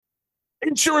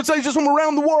Insurance agents from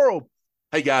around the world.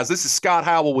 Hey, guys, this is Scott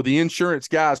Howell with the Insurance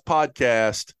Guys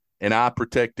podcast, and I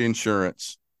Protect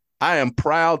Insurance. I am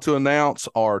proud to announce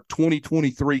our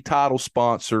 2023 title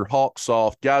sponsor,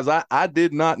 HawkSoft. Guys, I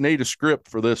did not need a script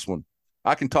for this one.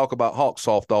 I can talk about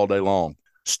HawkSoft all day long.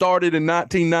 Started in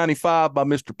 1995 by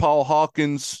Mr. Paul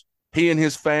Hawkins. He and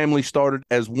his family started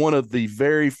as one of the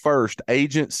very first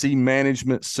agency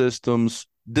management systems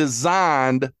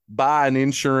designed by an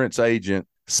insurance agent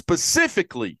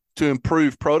specifically to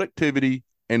improve productivity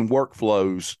and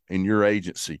workflows in your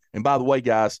agency. And by the way,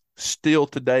 guys, still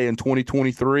today in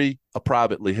 2023, a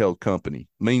privately held company.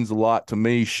 Means a lot to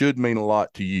me, should mean a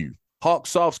lot to you.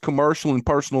 HawkSoft's commercial and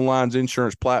personal lines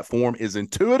insurance platform is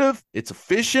intuitive, it's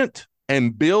efficient,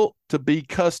 and built to be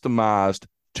customized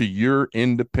to your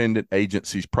independent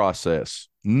agency's process,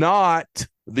 not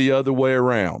the other way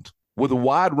around. With a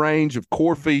wide range of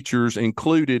core features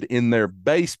included in their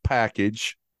base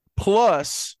package,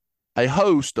 plus a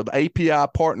host of API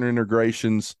partner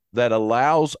integrations that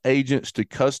allows agents to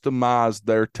customize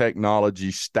their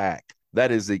technology stack.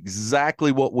 That is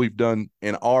exactly what we've done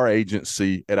in our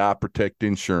agency at I Protect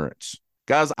Insurance.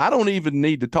 Guys, I don't even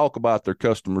need to talk about their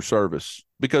customer service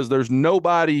because there's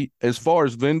nobody, as far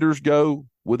as vendors go,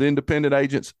 with independent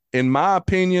agents. In my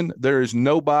opinion, there is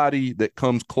nobody that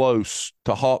comes close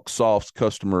to HawkSoft's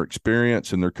customer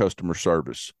experience and their customer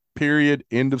service. Period.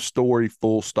 End of story.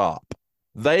 Full stop.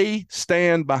 They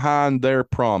stand behind their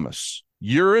promise.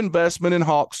 Your investment in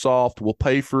HawkSoft will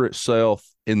pay for itself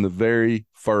in the very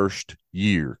first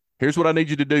year. Here's what I need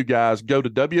you to do, guys. Go to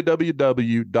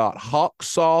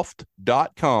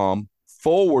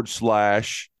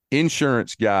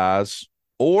www.hawksoft.com/insurance guys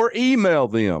or email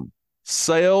them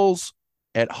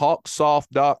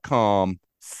sales@hawksoft.com.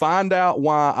 Find out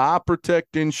why I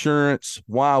Protect Insurance,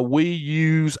 why we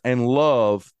use and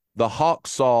love the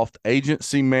HawkSoft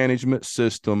agency management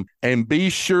system, and be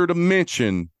sure to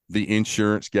mention the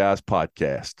Insurance Guys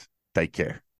podcast. Take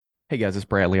care. Hey guys, it's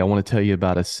Bradley. I want to tell you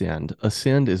about Ascend.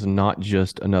 Ascend is not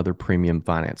just another premium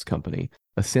finance company.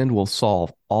 Ascend will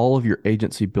solve all of your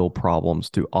agency bill problems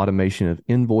through automation of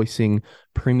invoicing,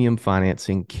 premium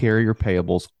financing, carrier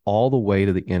payables, all the way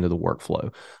to the end of the workflow.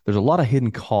 There's a lot of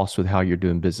hidden costs with how you're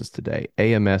doing business today.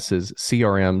 AMSs,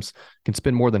 CRMs can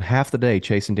spend more than half the day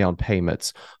chasing down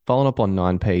payments, following up on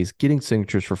non-pays, getting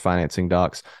signatures for financing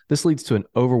docs. This leads to an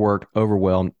overworked,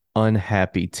 overwhelmed,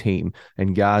 unhappy team.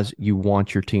 And guys, you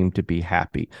want your team to be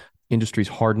happy. Industry's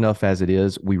hard enough as it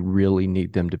is. We really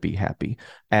need them to be happy.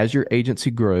 As your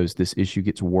agency grows, this issue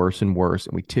gets worse and worse,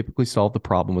 and we typically solve the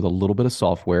problem with a little bit of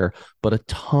software, but a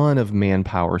ton of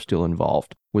manpower still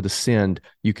involved. With Ascend,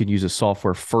 you can use a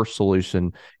software-first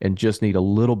solution and just need a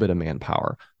little bit of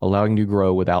manpower, allowing you to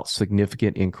grow without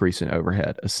significant increase in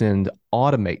overhead. Ascend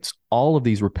automates all of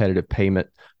these repetitive payment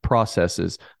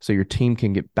processes so your team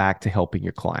can get back to helping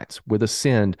your clients. With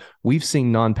Ascend, we've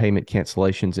seen non-payment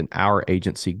cancellations in our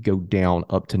agency go down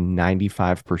up to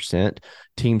 95%.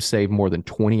 Teams save more than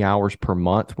 20 hours per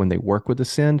month when they work with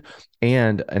Ascend,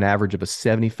 and an average of a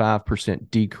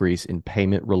 75% decrease in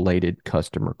payment-related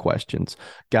customer questions.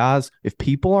 Guys, if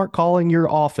people aren't calling your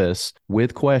office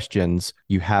with questions,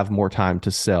 you have more time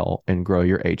to sell and grow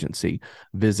your agency.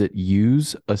 Visit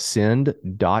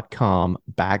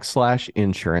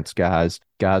useascend.com/insurance, guys.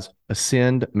 Guys,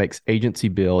 Ascend makes agency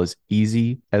bill as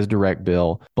easy as direct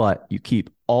bill, but you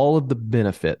keep all of the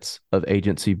benefits of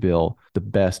agency bill, the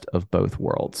best of both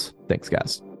worlds. Thanks,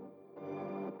 guys.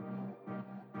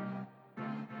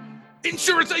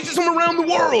 Insurance agents from around the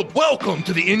world, welcome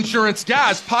to the Insurance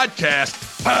Guys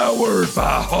podcast, powered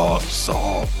by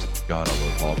HawkSoft. God, I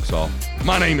love HawkSoft.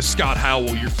 My name is Scott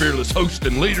Howell, your fearless host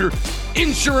and leader,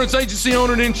 insurance agency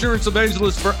owner and insurance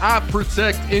evangelist for I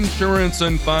Protect Insurance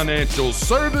and Financial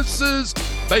Services,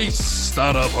 based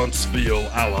out of Huntsville,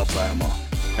 Alabama.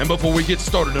 And before we get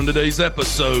started on today's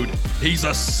episode, he's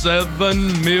a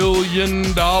 $7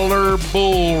 million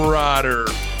bull rider.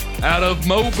 Out of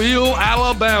Mobile,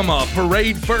 Alabama,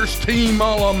 parade first team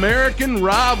All-American,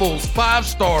 Rivals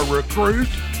 5-star recruit.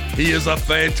 He is a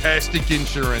fantastic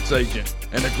insurance agent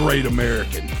and a great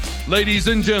American. Ladies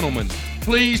and gentlemen,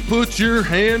 please put your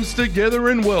hands together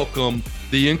and welcome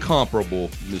the incomparable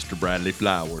Mr. Bradley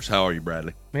Flowers. How are you,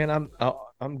 Bradley? Man, I'm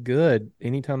good.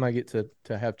 Anytime I get to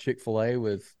have Chick-fil-A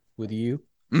with you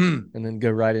and then go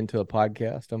right into a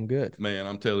podcast, I'm good. Man,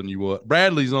 I'm telling you what,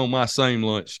 Bradley's on my same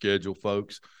lunch schedule,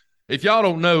 folks. If y'all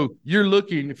don't know, if you're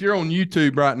on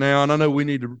YouTube right now, and I know we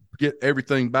need to get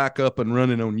everything back up and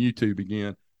running on YouTube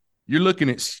again. You're looking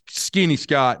at skinny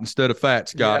Scott instead of fat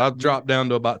Scott. Yeah. I've dropped down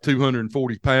to about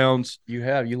 240 pounds. You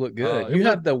look good. You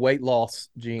have the weight loss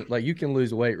gene. Like, you can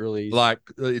lose weight really easy. Like,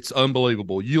 it's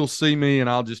unbelievable. You'll see me and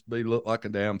I'll just look like a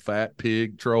damn fat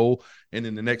pig troll. And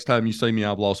then the next time you see me,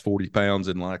 I've lost 40 pounds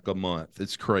in like a month.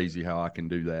 It's crazy how I can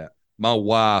do that. My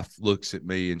wife looks at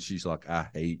me and she's like, I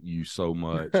hate you so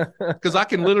much. Because I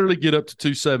can literally get up to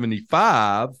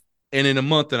 275 and in a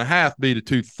month and a half be to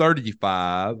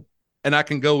 235. And I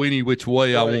can go any which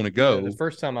way I want to go. The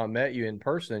first time I met you in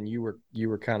person, you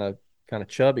were kind of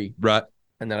chubby. Right.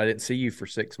 And then I didn't see you for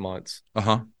 6 months.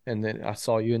 Uh-huh. And then I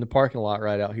saw you in the parking lot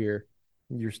right out here.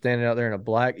 You're standing out there in a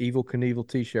black Evel Knievel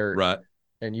t-shirt. Right.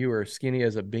 And you were skinny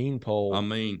as a beanpole. I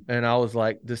mean. And I was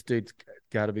like, this dude's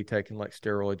got to be taking like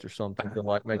steroids or something to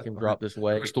like make him drop this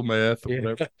weight. Crystal meth or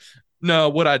whatever. No,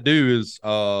 what I do is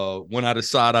when I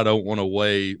decide I don't want to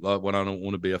weigh, when I don't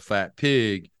want to be a fat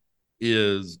pig,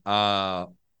 is I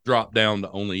drop down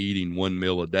to only eating one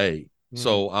meal a day.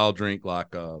 So I'll drink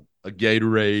like a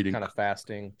Gatorade and kind of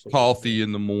fasting, coffee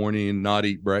in the morning, not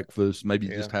eat breakfast, maybe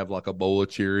just have like a bowl of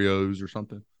Cheerios or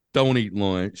something. Don't eat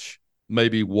lunch.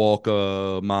 Maybe walk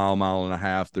a mile and a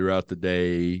half throughout the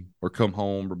day, or come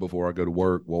home or before I go to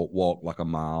work, walk like a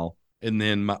mile. And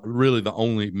then really the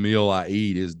only meal I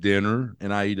eat is dinner,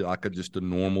 and I eat like just a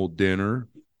normal dinner.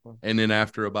 And then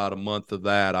after about a month of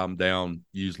that, I'm down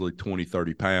usually 20,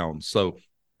 30 pounds. So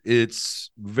it's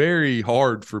very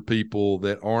hard for people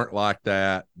that aren't like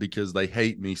that because they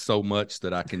hate me so much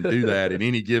that I can do that at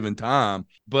any given time.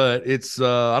 But it's,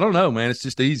 I don't know, man. It's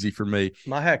just easy for me.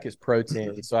 My hack is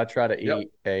protein. So I try to eat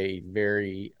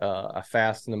I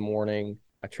fast in the morning.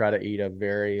 I try to eat a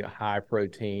very high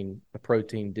protein,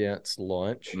 dense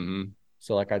lunch. Mm-hmm.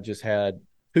 So like I just had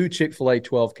 2 Chick-fil-A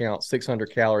 12 count, 600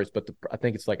 calories, but I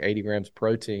think it's like 80 grams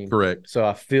protein. Correct. So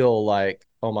I feel like,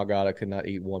 oh my God, I could not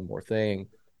eat one more thing.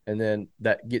 And then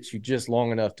that gets you just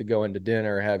long enough to go into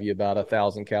dinner, have you about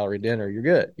 1,000 calorie dinner. You're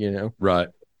good, you know? Right.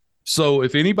 So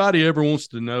if anybody ever wants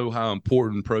to know how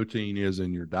important protein is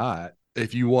in your diet,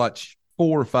 if you watch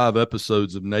 4 or 5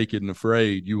 episodes of Naked and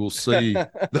Afraid, you will see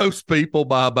those people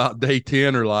by about day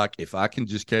 10 are like, if I can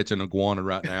just catch an iguana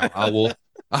right now, I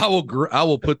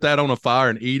will put that on a fire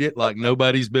and eat it like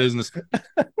nobody's business.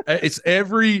 It's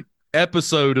every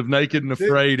episode of Naked and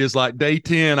Afraid is like day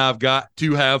 10. I've got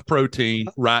to have protein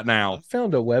right now. I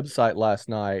found a website last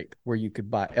night where you could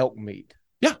buy elk meat.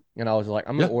 Yeah. And I was like,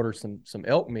 I'm going to order some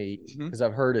elk meat because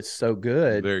I've heard it's so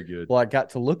good. Very good. Well, I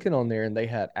got to looking on there and they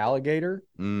had alligator.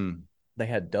 They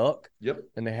had duck. Yep.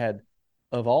 And they had,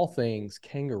 of all things,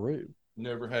 kangaroo.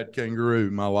 Never had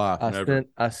kangaroo. My wife.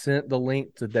 I sent the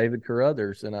link to David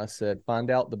Carruthers and I said,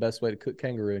 find out the best way to cook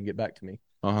kangaroo and get back to me.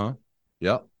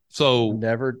 Yep. So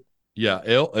never. Yeah.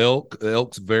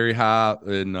 Elk's very high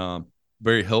and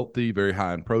very healthy, very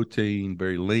high in protein,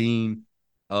 very lean.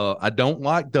 I don't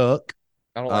like duck.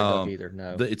 I don't like duck either.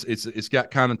 No, it's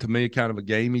got kind of a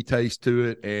gamey taste to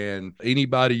it. And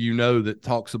anybody you know that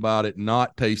talks about it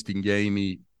not tasting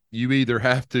gamey, you either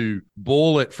have to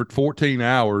boil it for 14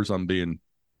 hours. I'm being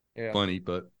funny,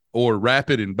 or wrap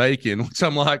it in bacon, which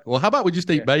I'm like, well, how about we just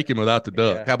eat bacon without the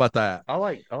duck? How about that? I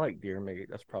like deer meat.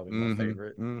 That's probably my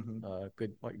favorite.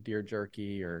 Good, like deer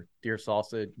jerky or deer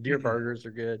sausage. Deer burgers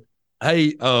are good.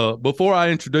 Hey, before I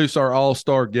introduce our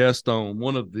all-star guest on,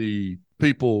 one of the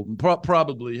people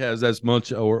probably has as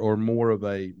much or more of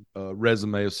a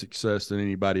resume of success than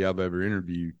anybody I've ever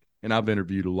interviewed, and I've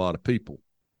interviewed a lot of people.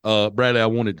 Bradley, I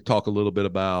wanted to talk a little bit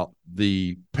about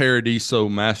the Paradiso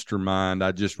Mastermind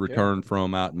I just returned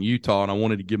from out in Utah, and I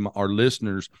wanted to give our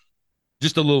listeners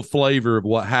just a little flavor of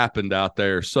what happened out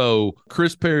there. So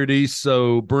Chris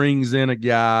Paradiso brings in a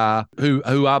guy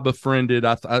who I befriended.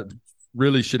 I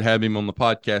really should have him on the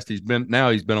podcast. He's been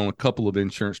on a couple of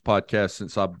insurance podcasts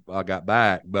since I got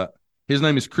back, but his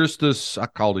name is Christos. I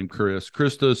called him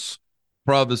Christos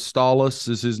Provistalis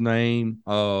is his name.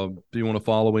 If you want to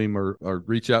follow him or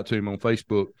reach out to him on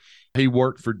Facebook. He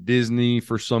worked for Disney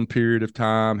for some period of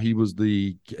time. He was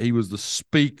the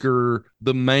speaker,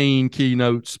 the main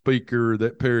keynote speaker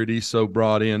that Paradiso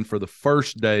brought in for the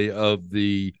first day of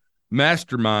the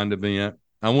mastermind event.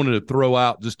 I wanted to throw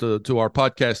out just to our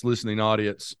podcast listening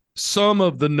audience some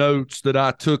of the notes that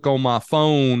I took on my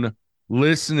phone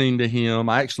listening to him.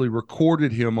 I actually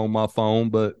recorded him on my phone,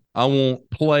 but I won't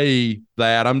play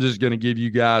that. I'm just going to give you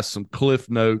guys some cliff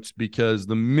notes because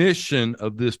the mission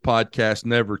of this podcast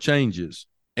never changes.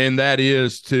 And that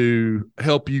is to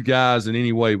help you guys in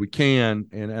any way we can.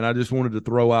 And I just wanted to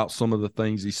throw out some of the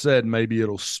things he said. Maybe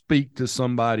it'll speak to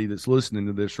somebody that's listening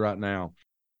to this right now.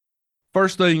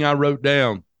 First thing I wrote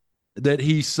down that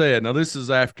he said, now this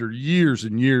is after years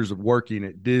and years of working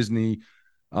at Disney,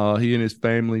 He and his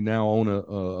family now own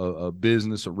a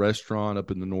business, a restaurant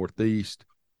up in the Northeast.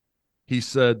 He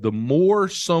said, the more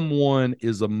someone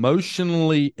is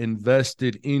emotionally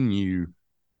invested in you,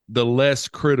 the less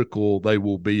critical they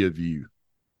will be of you.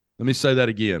 Let me say that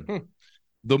again.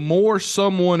 The more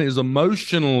someone is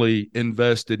emotionally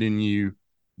invested in you,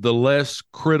 the less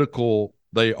critical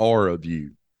they are of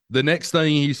you. The next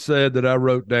thing he said that I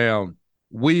wrote down,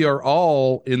 we are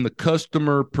all in the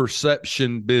customer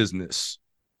perception business.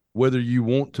 Whether you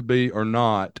want to be or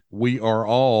not, we are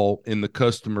all in the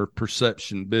customer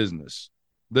perception business.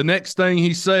 The next thing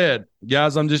he said,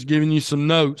 guys, I'm just giving you some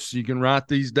notes. You can write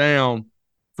these down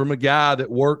from a guy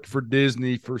that worked for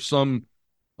Disney for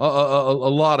a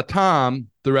lot of time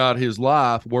throughout his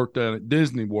life, worked out at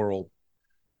Disney World.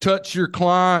 Touch your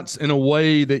clients in a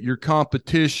way that your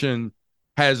competition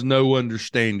has no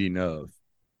understanding of.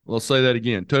 I'll say that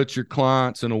again. Touch your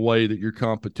clients in a way that your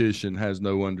competition has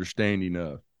no understanding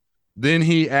of. Then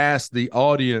he asked the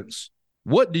audience,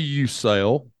 what do you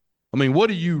sell? I mean, what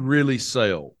do you really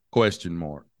sell? ?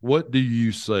 What do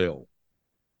you sell?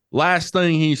 Last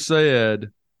thing he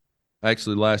said,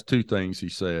 actually last two things he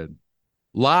said,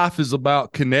 life is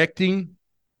about connecting.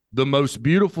 The most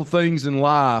beautiful things in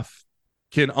life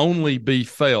can only be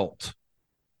felt.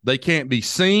 They can't be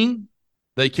seen,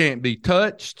 they can't be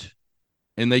touched,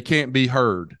 and they can't be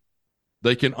heard.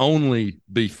 They can only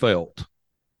be felt.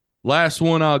 Last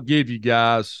one I'll give you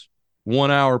guys, 1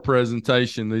 hour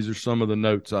presentation. These are some of the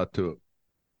notes I took.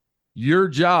 Your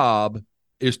job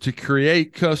is to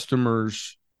create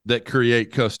customers that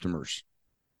create customers.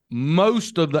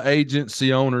 Most of the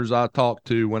agency owners I talk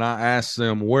to, when I ask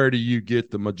them, where do you get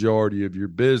the majority of your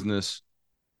business?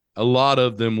 A lot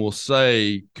of them will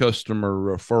say customer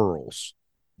referrals.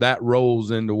 That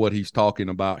rolls into what he's talking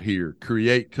about here.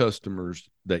 Create customers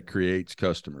that creates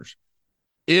customers.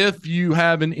 If you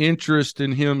have an interest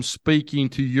in him speaking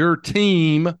to your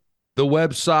team, the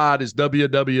website is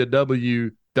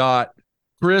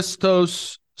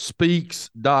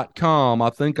www.christosspeaks.com. I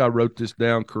think I wrote this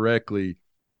down correctly.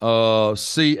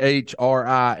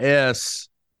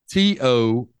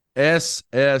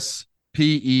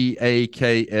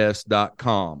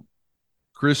 CHRISTOSSPEAKS.com.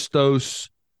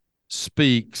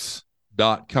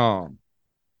 ChristosSpeaks.com.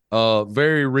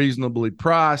 Very reasonably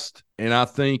priced. And I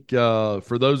think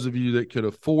for those of you that could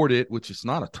afford it, which is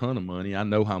not a ton of money, I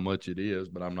know how much it is,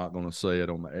 but I'm not going to say it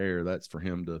on the air. That's for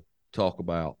him to talk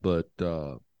about. But,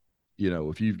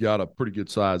 if you've got a pretty good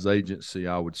size agency,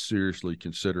 I would seriously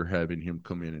consider having him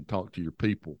come in and talk to your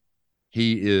people.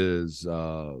 He is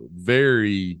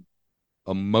very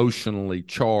emotionally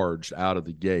charged out of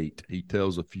the gate. He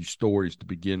tells a few stories to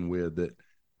begin with that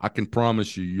I can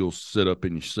promise you'll sit up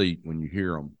in your seat when you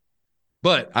hear them.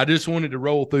 But I just wanted to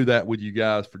roll through that with you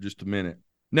guys for just a minute.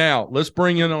 Now, let's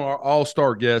bring in our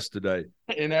all-star guest today.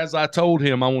 And as I told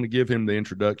him, I want to give him the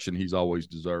introduction he's always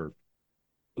deserved.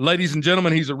 Ladies and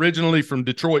gentlemen, he's originally from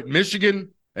Detroit, Michigan,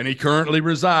 and he currently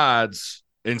resides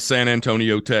in San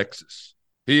Antonio, Texas.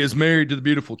 He is married to the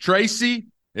beautiful Tracy,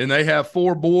 and they have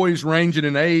 4 boys ranging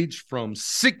in age from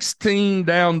 16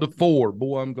 down to 4.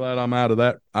 Boy, I'm glad I'm out of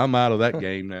that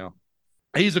game now.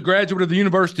 He's a graduate of the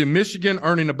University of Michigan,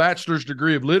 earning a bachelor's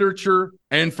degree of literature,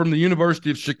 and from the University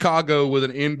of Chicago with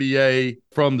an MBA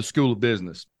from the School of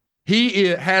Business. He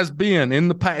has been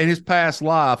in his past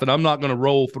life, and I'm not going to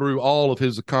roll through all of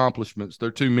his accomplishments.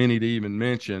 They're too many to even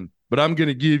mention, but I'm going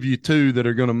to give you 2 that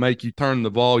are going to make you turn the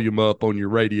volume up on your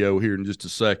radio here in just a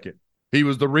second. He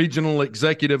was the regional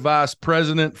executive vice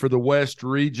president for the West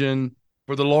region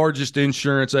for the largest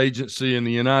insurance agency in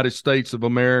the United States of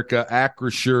America,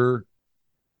 Acrisure.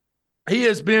 He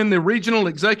has been the regional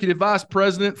executive vice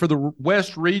president for the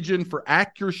West region for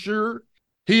Acrisure.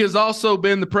 He has also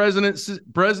been the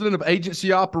president of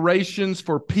agency operations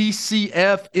for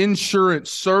PCF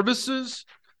Insurance Services.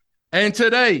 And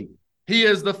today, he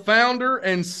is the founder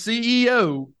and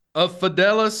CEO of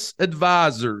Fidelis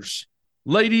Advisors.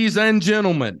 Ladies and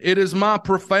gentlemen, it is my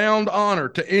profound honor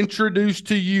to introduce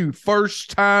to you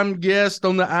first-time guest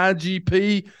on the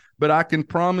IGP, but I can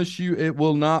promise you it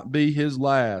will not be his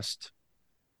last,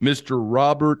 Mr.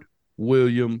 Robert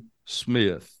William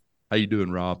Smith. How you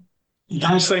doing, Rob?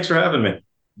 Guys, thanks for having me.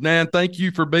 Man, thank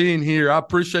you for being here. I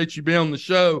appreciate you being on the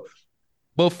show.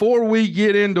 Before we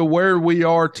get into where we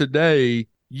are today,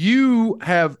 you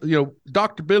have,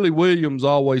 Dr. Billy Williams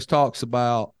always talks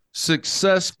about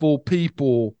successful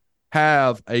people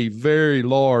have a very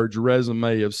large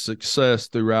resume of success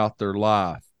throughout their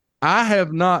life. I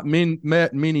have not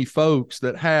met many folks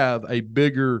that have a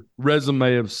bigger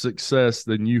resume of success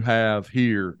than you have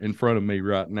here in front of me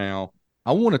right now.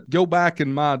 I want to go back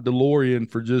in my DeLorean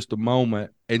for just a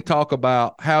moment and talk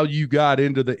about how you got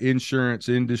into the insurance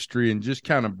industry and just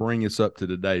kind of bring us up to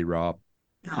today, Rob.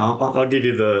 I'll give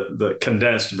you the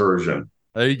condensed version.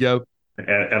 There you go.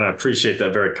 And I appreciate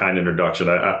that very kind introduction.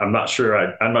 I'm not sure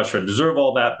I deserve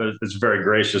all that, but it's very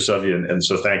gracious of you, and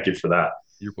so thank you for that.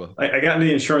 You're welcome. I got into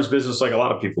the insurance business like a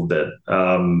lot of people did,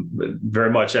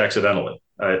 very much accidentally.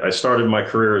 I started my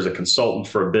career as a consultant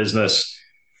for a business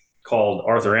called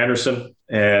Arthur Andersen,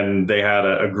 and they had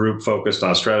a group focused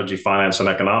on strategy, finance, and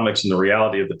economics. And the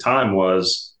reality at the time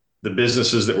was the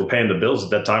businesses that were paying the bills at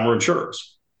that time were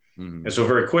insurers. And so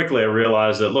very quickly, I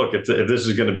realized that, look, if this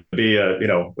is going to be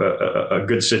a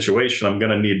good situation, I'm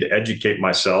going to need to educate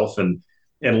myself and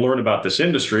learn about this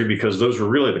industry, because those were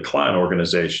really the client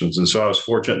organizations. And so I was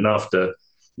fortunate enough to,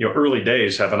 early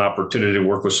days, have an opportunity to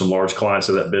work with some large clients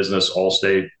of that business,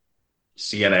 Allstate,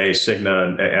 CNA,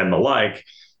 Cigna, and the like.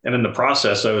 And in the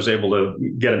process, I was able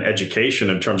to get an education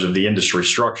in terms of the industry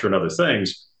structure and other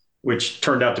things, which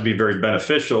turned out to be very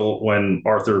beneficial when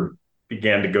Arthur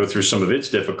began to go through some of its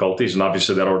difficulties. And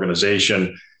obviously that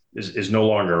organization is no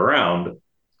longer around.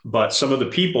 But some of the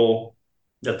people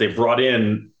that they brought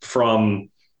in from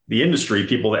the industry,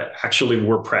 people that actually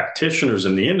were practitioners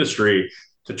in the industry,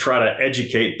 to try to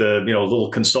educate the little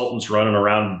consultants running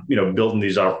around building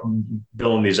these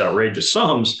outrageous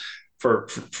sums for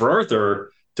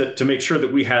Arthur, to make sure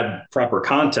that we had proper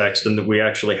context and that we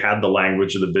actually had the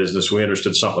language of the business. We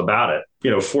understood something about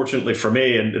it. Fortunately for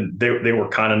me, and they were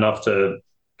kind enough to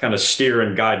kind of steer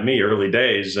and guide me early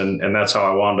days. And that's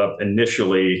how I wound up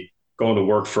initially going to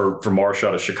work for Marsh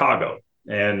out of Chicago.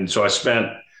 And so I spent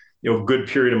a good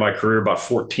period of my career, about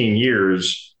 14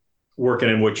 years, working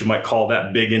in what you might call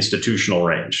that big institutional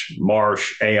range,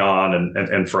 Marsh, Aon,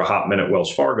 and for a hot minute,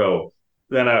 Wells Fargo.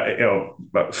 Then I,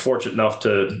 fortunate enough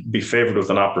to be favored with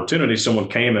an opportunity. Someone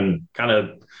came and kind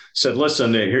of said,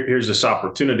 "Listen, here's this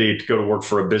opportunity to go to work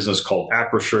for a business called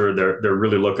Acrisure. They're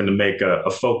really looking to make a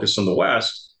focus in the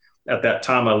West." At that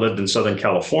time, I lived in Southern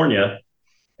California,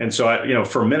 and so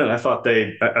for a minute, I thought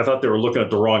they were looking at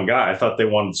the wrong guy. I thought they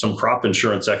wanted some crop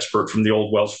insurance expert from the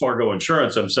old Wells Fargo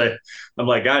Insurance. I'm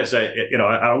like, guys, I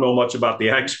don't know much about the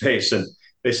ag space, and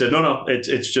they said, no,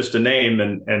 it's just a name.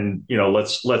 And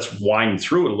let's wind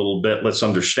through it a little bit. Let's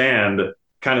understand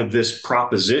kind of this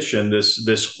proposition,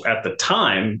 this at the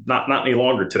time, not any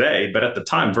longer today, but at the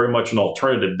time, very much an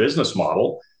alternative business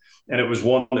model. And it was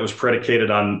one that was predicated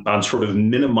on sort of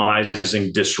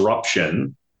minimizing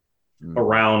disruption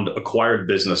around acquired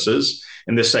businesses.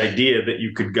 And this idea that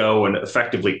you could go and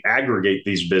effectively aggregate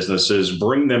these businesses,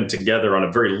 bring them together on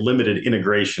a very limited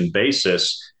integration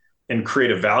basis, and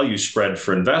create a value spread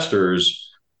for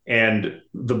investors. And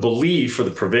the belief, or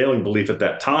the prevailing belief at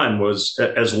that time, was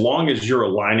as long as you're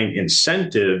aligning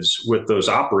incentives with those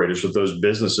operators, with those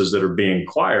businesses that are being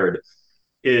acquired,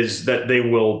 is that they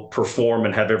will perform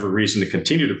and have every reason to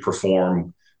continue to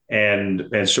perform.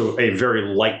 And so a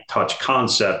very light touch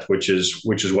concept, which is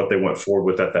what they went forward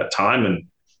with at that time, and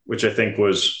which I think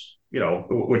was,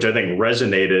 which I think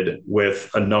resonated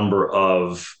with a number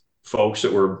of folks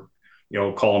that were,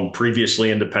 call them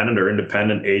previously independent or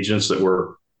independent agents that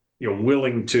were,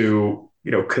 willing to,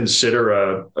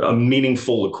 consider a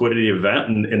meaningful liquidity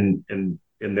event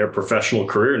in their professional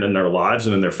career and in their lives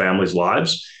and in their families'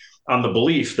 lives, on the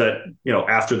belief that,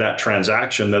 after that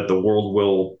transaction, that the world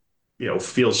will,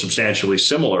 feel substantially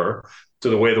similar to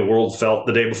the way the world felt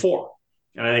the day before.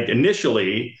 And I think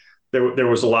initially there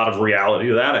was a lot of reality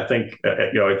to that. I think,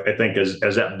 I think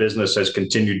as that business has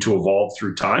continued to evolve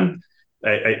through time,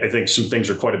 I think some things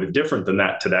are quite a bit different than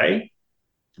that today.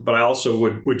 But I also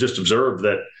would just observe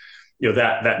that,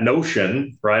 that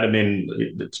notion, right? I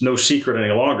mean, it's no secret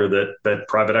any longer that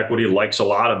private equity likes a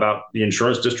lot about the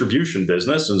insurance distribution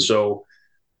business. And so,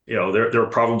 there are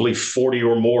probably 40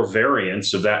 or more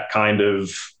variants of that kind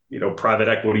of, private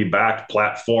equity backed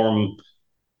platform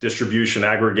distribution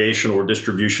aggregation or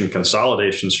distribution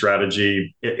consolidation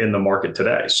strategy in the market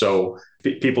today. So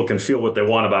people can feel what they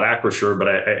want about Acrisure, but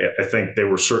I think they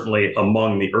were certainly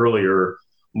among the earlier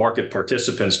market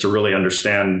participants to really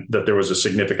understand that there was a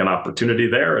significant opportunity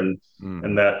there, and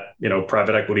that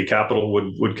private equity capital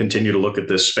would continue to look at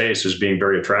this space as being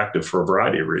very attractive for a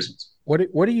variety of reasons.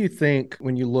 What do you think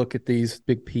when you look at these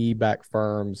big PE-backed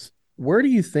firms? Where do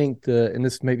you think and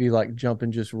this may be like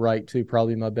jumping just right to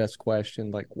probably my best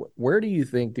question, like where do you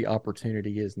think the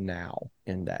opportunity is now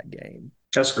in that game?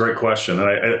 That's a great question.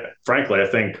 And frankly, I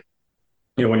think,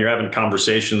 when you're having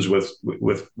conversations with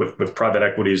private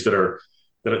equities that are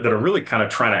really kind of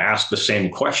trying to ask the same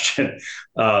question.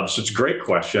 So it's a great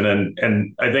question.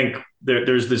 And I think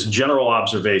there's this general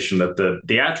observation that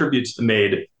the attributes that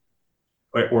made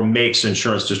or makes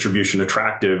insurance distribution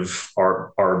attractive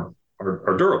are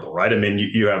durable, right? I mean,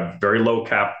 you have very low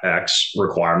CapEx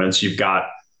requirements. You've got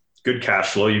good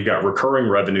cash flow. You've got recurring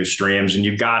revenue streams, and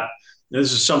you've got,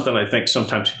 this is something I think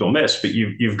sometimes people miss, but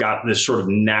you've got this sort of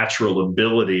natural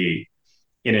ability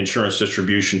in insurance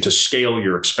distribution to scale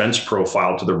your expense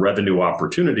profile to the revenue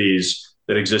opportunities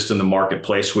that exist in the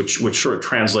marketplace, which sort of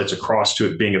translates across to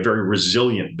it being a very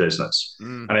resilient business.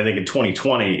 And I think in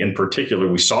 2020 in particular,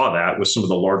 we saw that with some of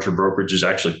the larger brokerages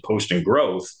actually posting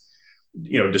growth,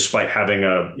 despite having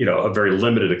a very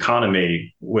limited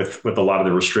economy with a lot of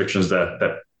the restrictions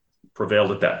that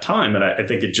prevailed at that time. And I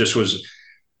think it just was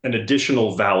an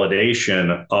additional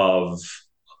validation of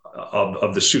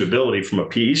the suitability from a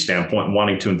PE standpoint,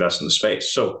 wanting to invest in the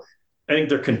space. So I think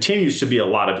there continues to be a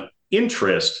lot of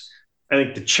interest. I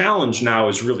think the challenge now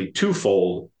is really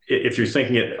twofold. If you're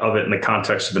thinking of it in the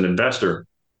context of an investor,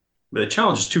 the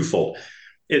challenge is twofold.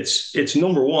 It's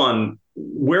number one,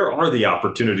 where are the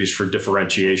opportunities for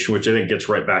differentiation, which I think gets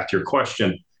right back to your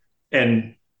question.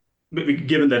 And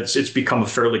given that it's become a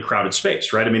fairly crowded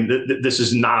space, right? I mean,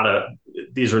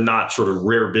 these are not sort of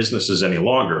rare businesses any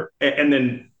longer. And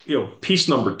then, piece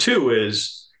number two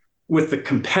is, with the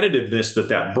competitiveness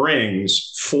that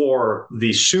brings for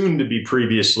the soon to be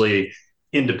previously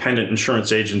independent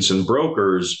insurance agents and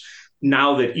brokers,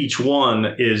 now that each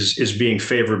one is being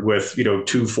favored with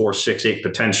 2, 4, 6, 8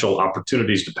 potential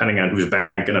opportunities, depending on who's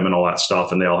banking them and all that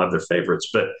stuff, and they all have their favorites.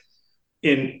 But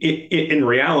in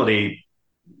reality,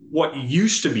 what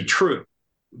used to be true,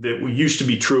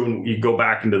 and you go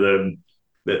back into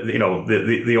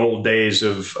the old days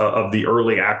of the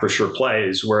early Acrisure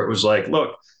plays, where it was like,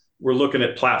 look, we're looking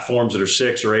at platforms that are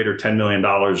 $6 or $8 or $10 million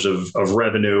of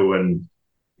revenue and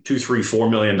 $2, $3, $4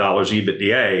 million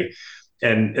EBITDA.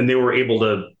 And they were able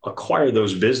to acquire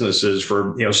those businesses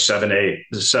for 7x,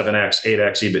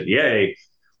 8x EBITDA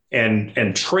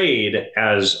and trade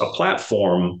as a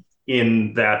platform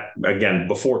in that, again,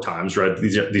 before times, right?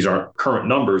 These aren't current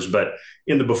numbers, but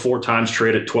in the before times,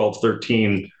 trade at 12,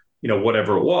 13,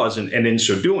 whatever it was. And in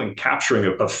so doing,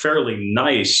 capturing a fairly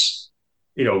nice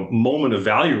moment of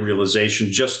value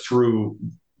realization just through,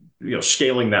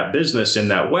 scaling that business in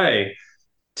that way.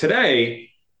 Today,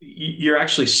 you're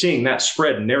actually seeing that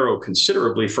spread narrow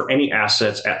considerably for any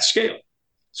assets at scale.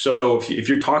 So if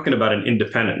you're talking about an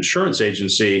independent insurance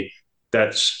agency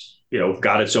that's,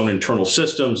 got its own internal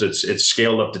systems, it's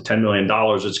scaled up to $10 million,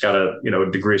 it's got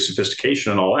a degree of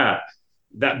sophistication and all that,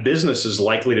 that business is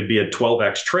likely to be a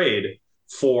 12x trade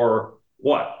for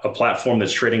a platform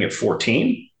that's trading at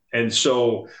 14. And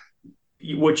so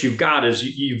what you've got is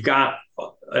you've got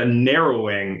a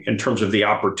narrowing in terms of the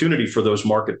opportunity for those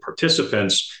market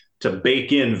participants to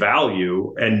bake in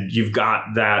value. And you've got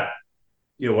that,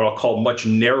 what I'll call much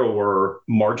narrower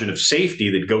margin of safety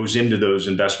that goes into those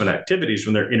investment activities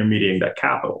when they're intermediating that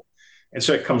capital. And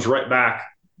so it comes right back,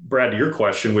 Brad, to your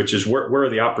question, which is where are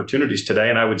the opportunities today?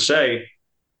 And I would say,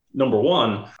 number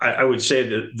one, I would say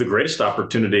that the greatest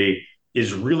opportunity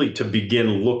is really to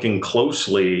begin looking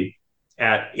closely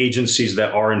at agencies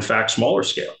that are in fact smaller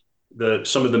scale.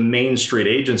 Some of the Main Street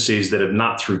agencies that have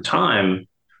not through time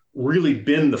really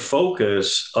been the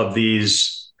focus of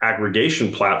these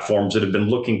aggregation platforms that have been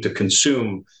looking to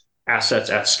consume assets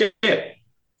at scale.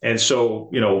 And so,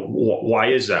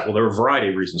 why is that? Well, there are a variety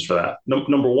of reasons for that.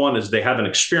 Number one is they haven't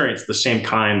experienced the same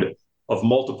kind of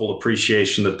multiple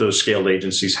appreciation that those scaled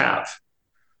agencies have.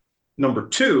 Number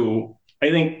two, I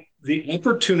think the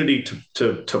opportunity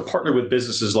to partner with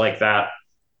businesses like that,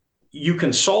 you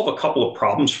can solve a couple of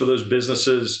problems for those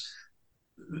businesses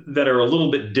that are a little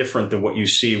bit different than what you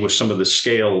see with some of the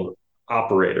scaled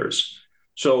operators.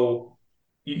 So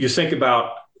you think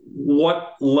about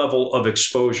what level of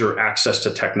exposure, access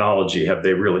to technology have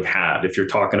they really had? If you're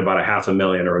talking about a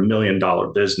 $500,000 or $1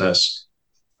 million business,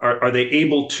 are they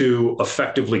able to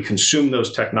effectively consume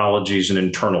those technologies and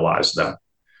internalize them?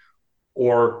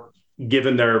 Or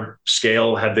given their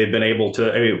scale, have they been able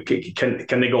to,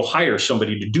 can they go hire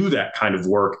somebody to do that kind of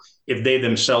work if they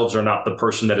themselves are not the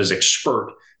person that is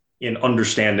expert in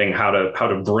understanding how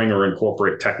to bring or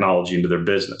incorporate technology into their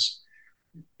business?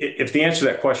 If the answer to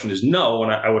that question is no,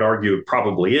 and I would argue it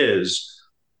probably is,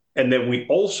 and then we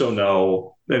also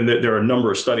know, and there are a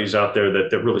number of studies out there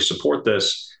that really support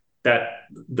this, that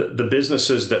the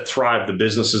businesses that thrive, the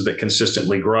businesses that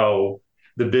consistently grow,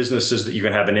 the businesses that you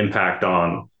can have an impact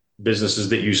on, businesses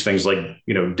that use things like,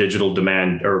 digital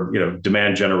demand or,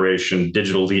 demand generation,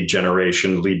 digital lead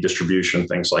generation, lead distribution,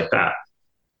 things like that.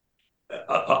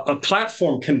 A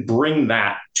platform can bring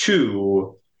that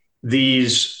to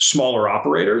these smaller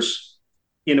operators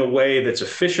in a way that's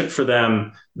efficient for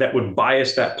them, that would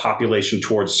bias that population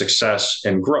towards success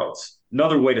and growth.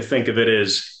 Another way to think of it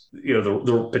is,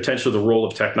 the potential, the role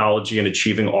of technology in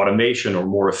achieving automation or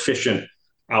more efficient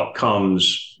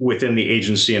outcomes within the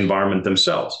agency environment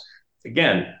themselves.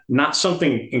 Again, not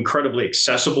something incredibly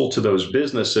accessible to those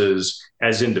businesses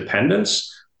as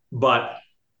independents, but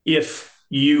if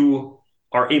you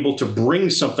are able to bring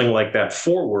something like that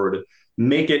forward,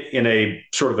 make it in a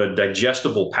sort of a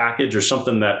digestible package or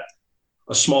something that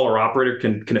a smaller operator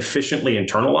can efficiently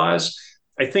internalize,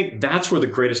 I think that's where the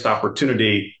greatest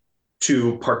opportunity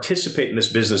to participate in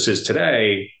this business is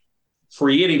today.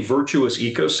 Create a virtuous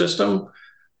ecosystem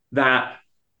that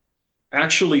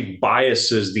actually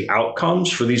biases the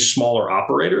outcomes for these smaller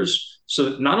operators. So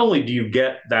that not only do you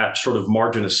get that sort of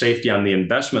margin of safety on the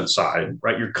investment side,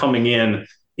 right? You're coming in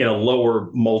a lower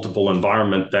multiple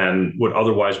environment than would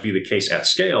otherwise be the case at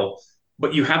scale,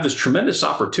 but you have this tremendous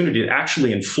opportunity to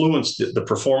actually influence the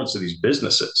performance of these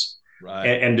businesses, right?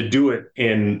 And to do it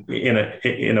in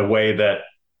a way that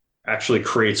actually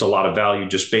creates a lot of value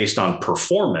just based on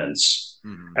performance,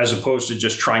 as opposed to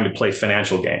just trying to play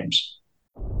financial games.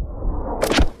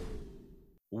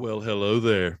 Well, hello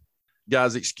there.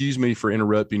 Guys, excuse me for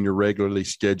interrupting your regularly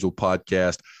scheduled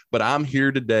podcast, but I'm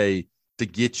here today to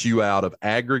get you out of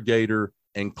aggregator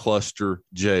and cluster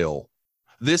jail.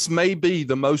 This may be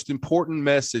the most important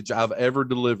message I've ever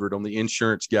delivered on the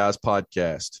Insurance Guys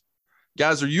podcast.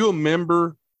 Guys, are you a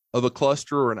member of a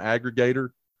cluster or an aggregator?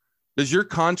 Does your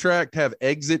contract have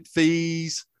exit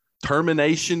fees,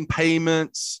 termination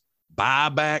payments,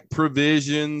 buyback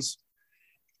provisions?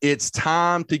 It's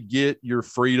time to get your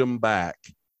freedom back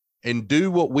and do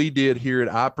what we did here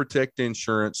at I Protect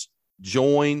Insurance.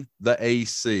 Join the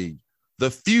AC,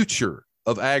 the future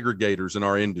of aggregators in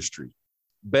our industry.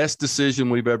 Best decision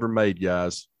we've ever made,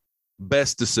 guys.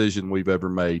 Best decision we've ever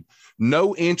made.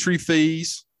 No entry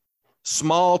fees,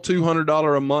 small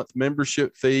 $200 a month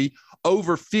membership fee,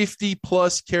 over 50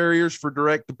 plus carriers for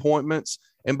direct appointments.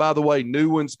 And by the way, new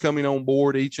ones coming on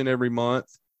board each and every month.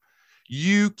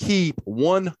 You keep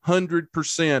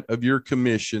 100% of your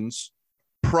commissions,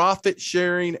 profit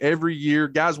sharing every year.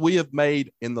 Guys, we have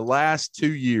made in the last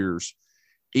 2 years,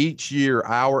 each year,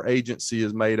 our agency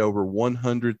has made over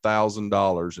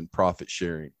 $100,000 in profit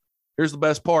sharing. Here's the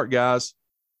best part, guys.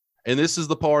 And this is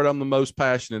the part I'm the most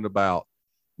passionate about.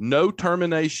 No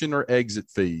termination or exit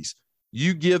fees.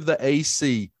 You give the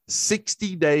AC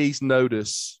 60 days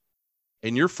notice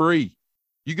and you're free.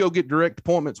 You go get direct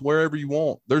appointments wherever you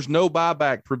want. There's no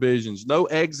buyback provisions, no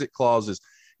exit clauses.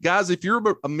 Guys, if you're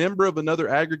a member of another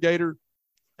aggregator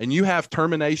and you have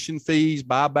termination fees,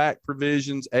 buyback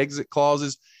provisions, exit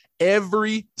clauses,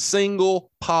 every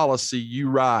single policy you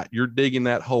write, you're digging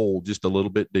that hole just a little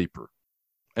bit deeper.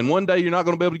 And one day you're not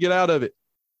going to be able to get out of it.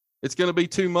 It's going to be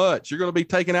too much. You're going to be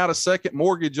taking out a second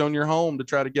mortgage on your home to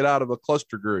try to get out of a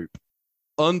cluster group.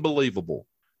 Unbelievable.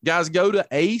 Guys, go to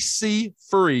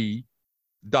acfree.org.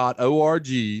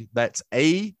 That's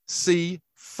acfree.org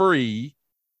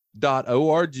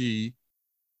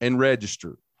and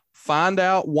register. Find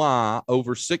out why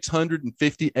over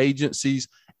 650 agencies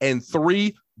and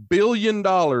 $3 billion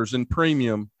in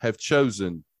premium have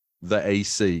chosen the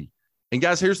AC. And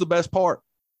guys, here's the best part.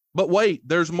 But wait,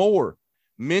 there's more.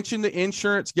 Mention the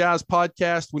Insurance Guys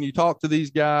podcast when you talk to these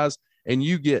guys, and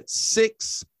you get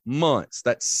 6 months.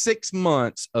 That's 6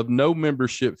 months of no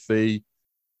membership fee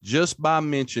just by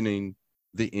mentioning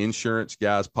the Insurance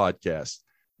Guys podcast.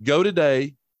 Go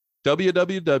today,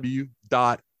 www.acfree.org,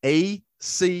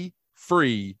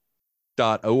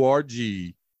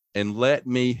 and let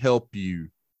me help you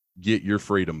get your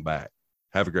freedom back.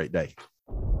 Have a great day.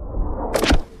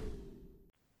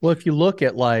 Well, if you look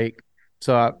at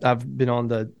I've been on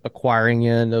the acquiring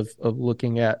end of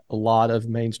looking at a lot of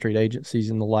Main Street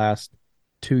agencies in the last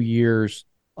 2 years.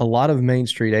 A lot of Main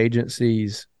Street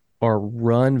agencies are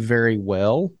run very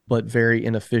well, but very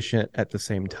inefficient at the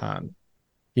same time.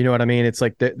 You know what I mean? It's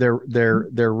like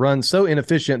they're run so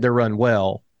inefficient, they're run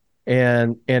well.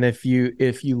 And if you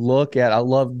look at, I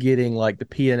love getting like the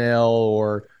P&L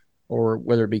or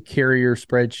whether it be carrier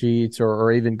spreadsheets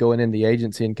or even going in the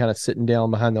agency and kind of sitting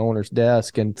down behind the owner's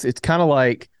desk. And it's kind of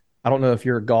like, I don't know if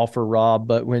you're a golfer, Rob,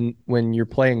 but when you're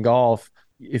playing golf,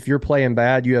 if you're playing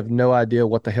bad, you have no idea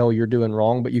what the hell you're doing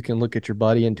wrong, but you can look at your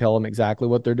buddy and tell them exactly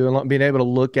what they're doing. Being able to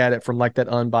look at it from like that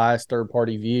unbiased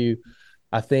third-party view,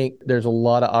 I think there's a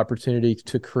lot of opportunity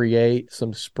to create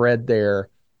some spread there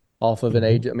off of an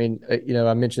agent. I mean,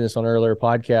 I mentioned this on earlier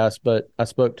podcasts, but I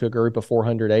spoke to a group of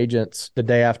 400 agents the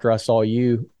day after I saw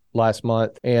you last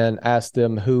month and asked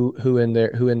them who in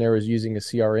there was using a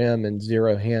CRM, and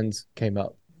 0 hands came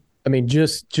up. I mean,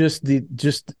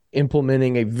 just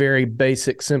implementing a very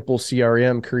basic, simple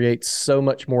CRM creates so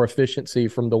much more efficiency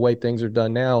from the way things are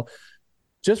done now.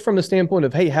 Just from the standpoint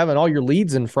of, hey, having all your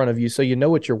leads in front of you so you know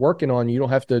what you're working on, you don't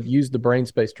have to use the brain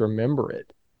space to remember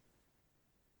it.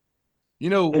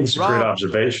 It's a great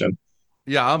observation.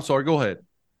 Yeah, I'm sorry. Go ahead.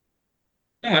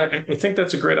 Yeah, I think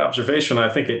that's a great observation. I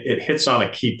think it hits on a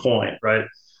key point, right?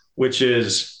 Which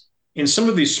is in some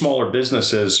of these smaller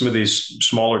businesses, some of these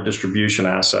smaller distribution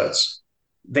assets,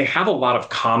 they have a lot of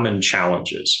common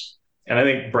challenges. And I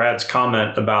think Brad's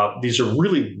comment about these are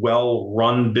really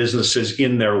well-run businesses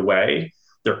in their way.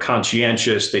 They're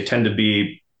conscientious. They tend to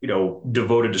be,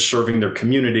 devoted to serving their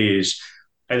communities.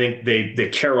 I think they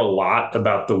care a lot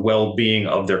about the well-being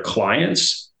of their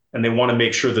clients, and they want to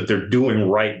make sure that they're doing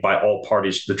right by all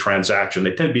parties to the transaction.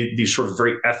 They tend to be these sort of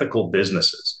very ethical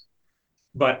businesses.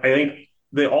 But I think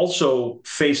they also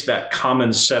face that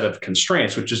common set of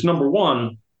constraints, which is number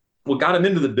one, what got them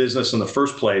into the business in the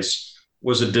first place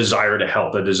was a desire to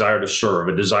help, a desire to serve,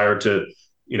 a desire to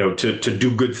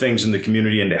do good things in the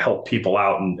community and to help people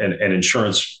out. And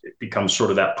insurance becomes sort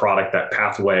of that product, that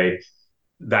pathway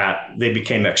that they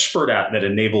became expert at that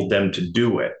enabled them to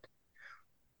do it.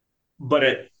 But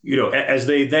as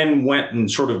they then went and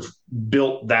sort of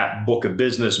built that book of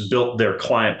business, built their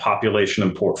client population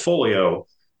and portfolio,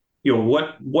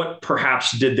 what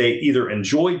perhaps did they either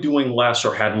enjoy doing less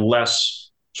or had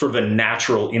less sort of a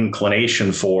natural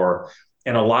inclination for?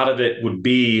 And a lot of it would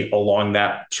be along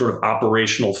that sort of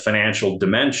operational financial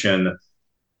dimension,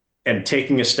 and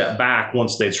taking a step back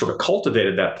once they'd sort of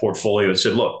cultivated that portfolio and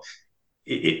said, look,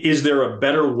 is there a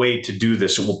better way to do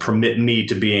this that will permit me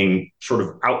to being sort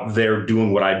of out there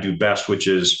doing what I do best, which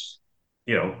is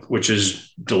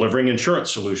delivering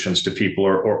insurance solutions to people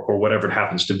or whatever it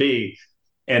happens to be.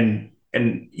 And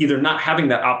either not having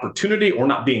that opportunity or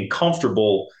not being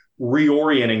comfortable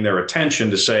reorienting their attention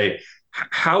to say,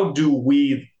 how do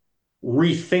we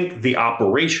rethink the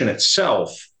operation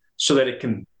itself so that it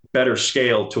can better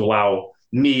scale to allow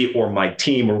me or my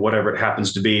team or whatever it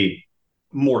happens to be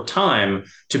more time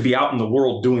to be out in the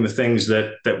world doing the things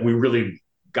that we really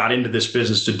got into this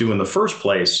business to do in the first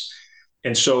place.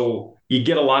 And so you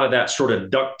get a lot of that sort of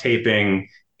duct taping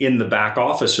in the back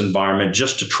office environment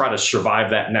just to try to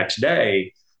survive that next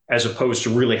day, as opposed to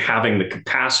really having the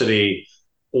capacity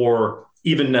or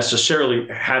even necessarily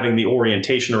having the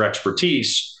orientation or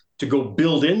expertise to go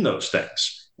build in those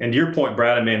things. And to your point,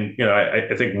 Brad, I mean,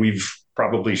 I think we've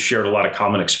probably shared a lot of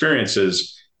common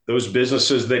experiences. Those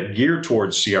businesses that gear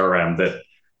towards CRM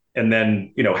and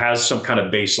then has some kind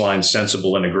of baseline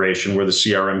sensible integration where the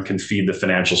CRM can feed the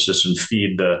financial system,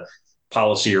 feed the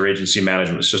policy or agency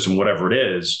management system, whatever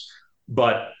it is.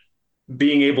 But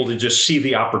being able to just see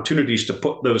the opportunities to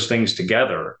put those things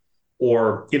together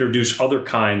or introduce other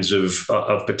kinds of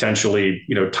potentially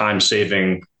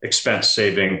time-saving,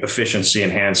 expense-saving,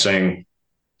 efficiency-enhancing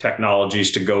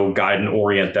technologies to go guide and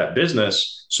orient that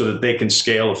business so that they can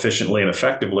scale efficiently and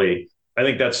effectively. I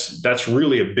think that's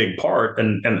really a big part.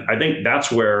 And I think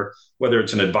that's where, whether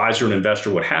it's an advisor, an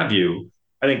investor, what have you,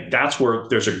 I think that's where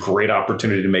there's a great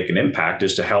opportunity to make an impact,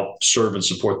 is to help serve and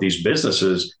support these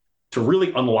businesses to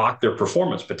really unlock their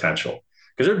performance potential,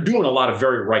 because they're doing a lot of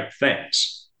very right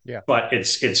things. Yeah. But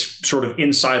it's sort of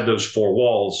inside those four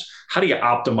walls. How do you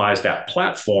optimize that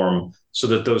platform so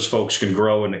that those folks can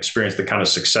grow and experience the kind of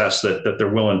success that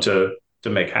they're willing to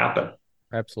make happen?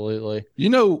 Absolutely.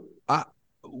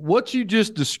 What you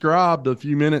just described a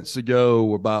few minutes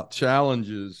ago about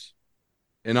challenges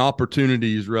and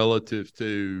opportunities relative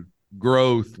to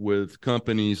growth with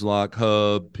companies like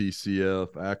Hub,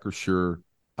 PCF, Acrisure,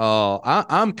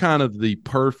 I'm kind of the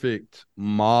perfect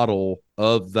model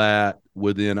of that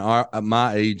within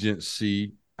my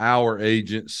agency, our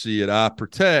agency at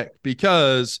iProtect,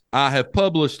 because I have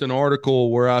published an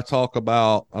article where I talk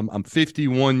about I'm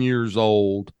 51 years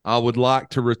old. I would like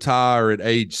to retire at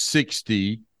age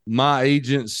 60. My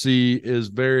agency is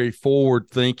very forward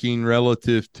thinking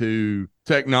relative to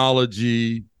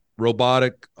technology,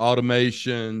 robotic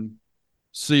automation,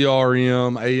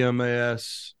 CRM,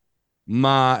 AMS.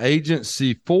 My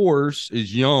agency force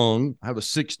is young. I have a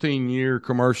 16-year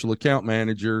commercial account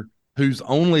manager who's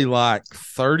only like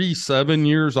 37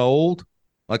 years old,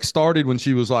 like started when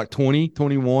she was like 20,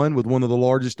 21 with one of the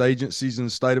largest agencies in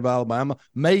the state of Alabama,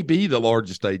 maybe the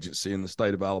largest agency in the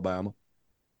state of Alabama.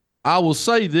 I will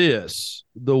say this,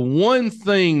 the one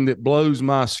thing that blows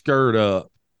my skirt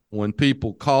up when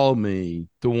people call me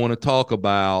to want to talk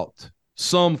about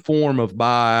some form of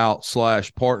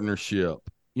buyout / partnership,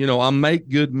 I make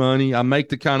good money. I make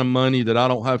the kind of money that I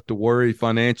don't have to worry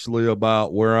financially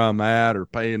about where I'm at or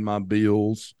paying my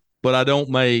bills, but I don't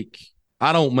make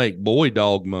I don't make boy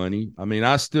dog money. I mean,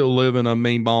 I still live in a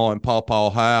meemaw and pawpaw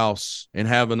house and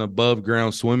have an above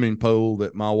ground swimming pool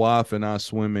that my wife and I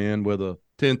swim in with a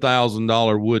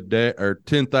 $10,000 wood deck or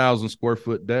 10,000 square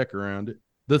foot deck around it.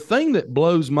 The thing that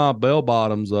blows my bell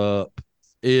bottoms up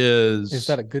is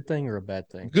that a good thing or a bad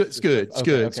thing? Good. It's good. It's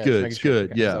good. It's good. It's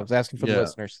good. Yeah. So I was asking for the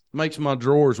listeners. Makes my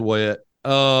drawers wet.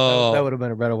 That would have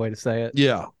been a better way to say it.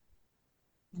 Yeah.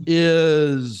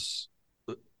 Is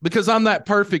because I'm that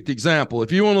perfect example.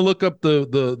 If you want to look up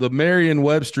the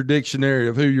Merriam-Webster dictionary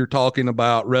of who you're talking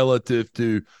about relative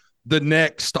to the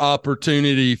next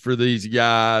opportunity for these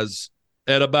guys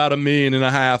at about $1.5 million,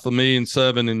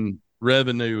 $1.7 million in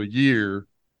revenue a year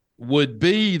would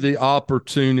be the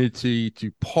opportunity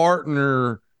to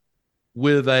partner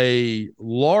with a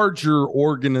larger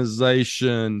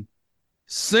organization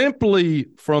simply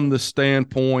from the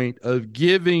standpoint of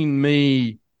giving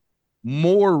me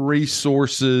more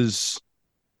resources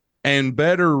and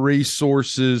better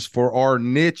resources for our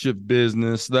niche of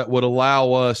business that would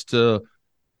allow us to,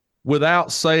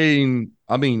 without saying,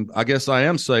 I mean, I guess I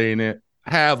am saying it,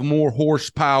 have more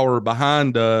horsepower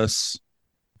behind us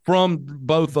from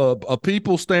both a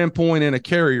people standpoint and a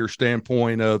carrier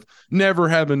standpoint of never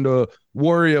having to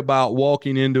worry about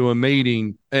walking into a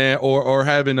meeting or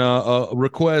having a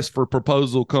request for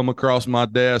proposal come across my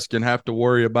desk and have to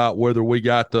worry about whether we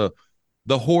got the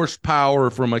horsepower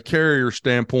from a carrier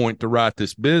standpoint to write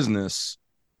this business.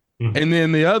 Mm-hmm. And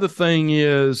then the other thing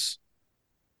is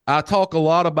I talk a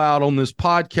lot about on this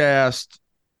podcast,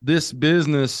 this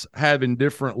business having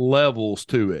different levels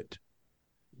to it.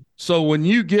 So when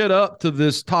you get up to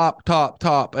this top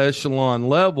echelon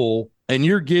level and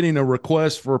you're getting a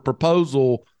request for a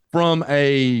proposal from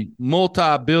a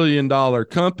multi-billion-dollar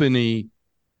company,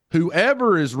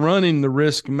 whoever is running the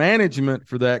risk management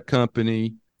for that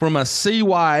company from a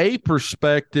CYA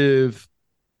perspective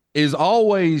is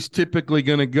always typically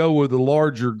going to go with a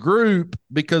larger group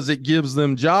because it gives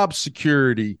them job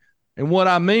security. And what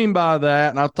I mean by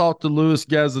that, and I've talked to Louis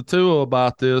Gazzatua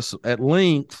about this at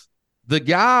length, the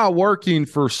guy working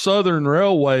for Southern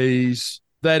Railways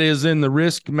that is in the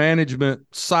risk management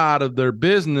side of their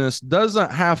business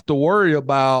doesn't have to worry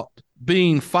about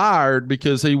being fired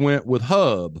because he went with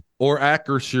Hub or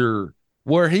Acrisure.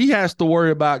 Where he has to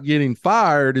worry about getting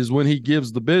fired is when he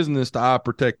gives the business to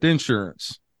iProtect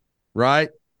Insurance, right?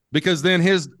 Because then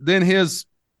his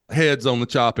head's on the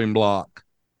chopping block.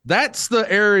 That's the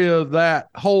area of that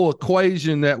whole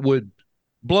equation that would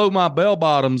blow my bell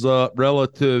bottoms up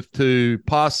relative to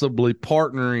possibly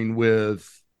partnering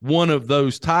with one of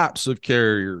those types of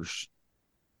carriers.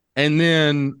 And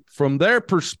then from their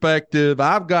perspective,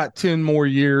 I've got 10 more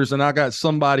years and I got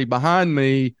somebody behind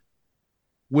me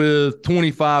with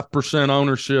 25%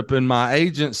 ownership in my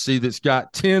agency that's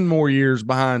got 10 more years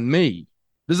behind me.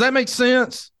 Does that make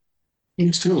sense?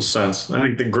 Makes total sense. I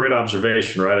think the great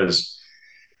observation, right,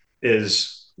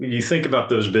 is you think about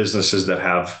those businesses that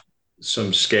have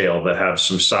some scale, that have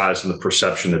some size and the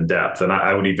perception of depth. And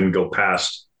I would even go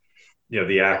past, the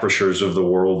Acrisures of the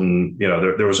world. And,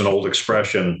 there was an old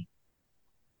expression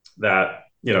that,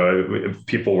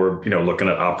 people were, looking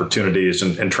at opportunities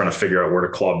and trying to figure out where to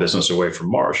claw business away from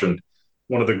Marsh. And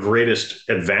one of the greatest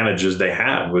advantages they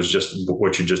had was just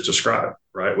what you just described,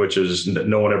 right? Which is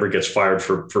no one ever gets fired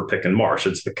for picking Marsh.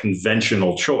 It's the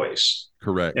conventional choice.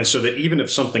 Correct. And so that even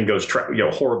if something goes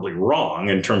horribly wrong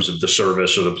in terms of the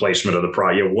service or the placement of the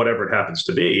product, whatever it happens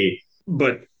to be,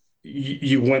 but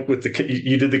you went with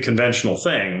you did the conventional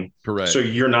thing. Correct. So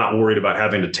you're not worried about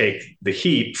having to take the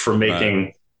heat for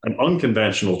making an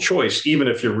unconventional choice, even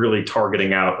if you're really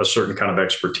targeting out a certain kind of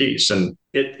expertise. And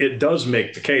it does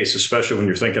make the case, especially when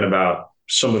you're thinking about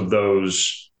some of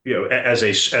those, as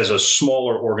a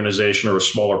smaller organization or a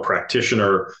smaller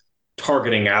practitioner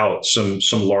targeting out some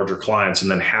larger clients and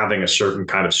then having a certain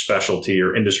kind of specialty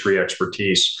or industry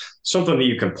expertise, something that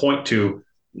you can point to,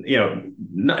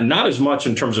 not as much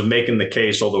in terms of making the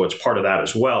case, although it's part of that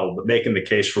as well, but making the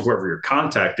case for whoever your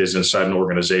contact is inside an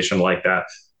organization like that,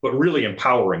 but really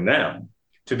empowering them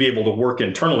to be able to work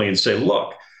internally and say,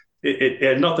 look, it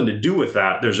had nothing to do with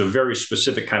that. There's a very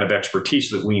specific kind of expertise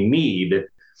that we need.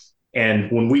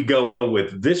 And when we go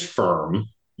with this firm,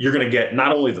 you're going to get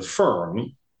not only the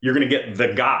firm, you're going to get the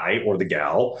guy or the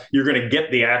gal, you're going to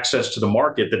get the access to the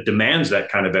market that demands that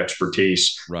kind of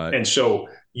expertise. Right. And so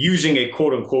using a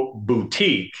quote unquote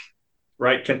boutique,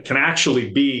 right, can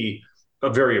actually be a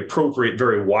very appropriate,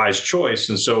 very wise choice.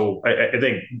 And so I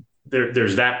think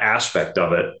there's that aspect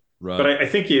of it. Right. But I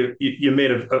think you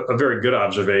made a very good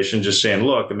observation, just saying,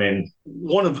 look, I mean,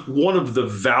 one of the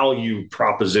value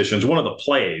propositions, one of the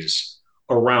plays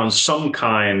around some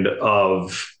kind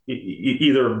of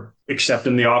either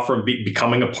accepting the offer and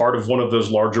becoming a part of one of those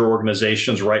larger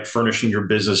organizations, right? Furnishing your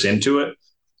business into it,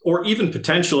 or even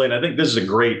potentially, and I think this is a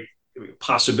great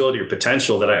possibility or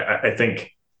potential that I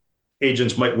think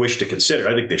agents might wish to consider.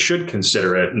 I think they should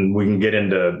consider it, and we can get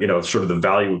into, sort of the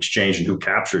value exchange and who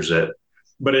captures it.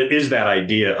 But it is that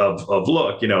idea of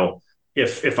look,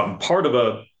 if I'm part of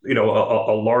a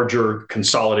larger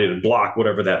consolidated block,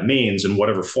 whatever that means and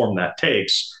whatever form that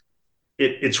takes,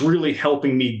 it's really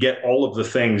helping me get all of the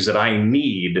things that I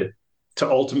need to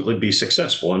ultimately be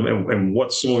successful. And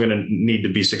what's someone going to need to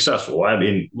be successful?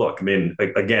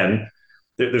 Again,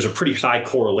 there's a pretty high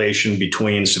correlation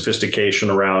between sophistication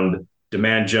around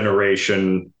demand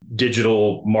generation,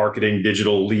 digital marketing,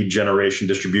 digital lead generation,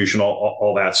 distribution,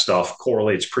 all that stuff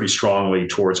correlates pretty strongly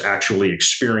towards actually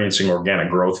experiencing organic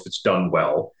growth if it's done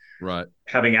well. Right.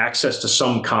 Having access to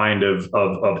some kind of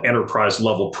enterprise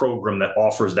level program that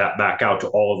offers that back out to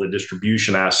all of the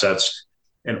distribution assets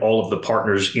and all of the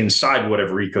partners inside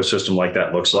whatever ecosystem like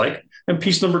that looks like. And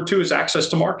piece number 2 is access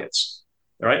to markets,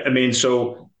 right?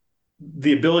 So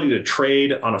the ability to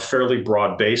trade on a fairly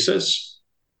broad basis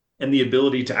and the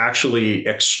ability to actually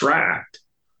extract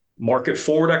market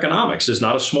forward economics is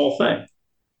not a small thing.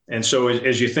 And so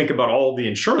as you think about all the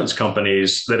insurance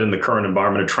companies that in the current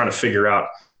environment are trying to figure out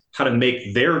how to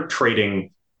make their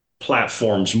trading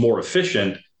platforms more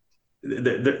efficient,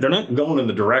 they're not going in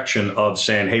the direction of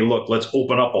saying, hey, look, let's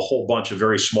open up a whole bunch of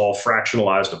very small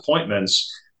fractionalized appointments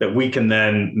that we can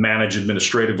then manage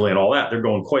administratively and all that. They're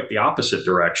going quite the opposite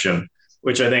direction,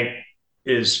 which I think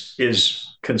is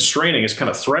constraining, is kind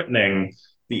of threatening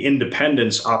the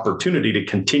independent's opportunity to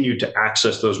continue to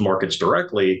access those markets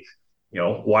directly.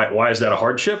 Why is that a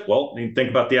hardship? Well, think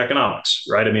about the economics,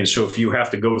 right? So if you have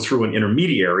to go through an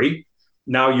intermediary,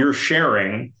 now you're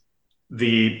sharing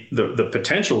the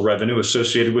potential revenue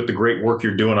associated with the great work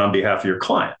you're doing on behalf of your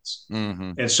clients.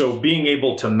 Mm-hmm. And so being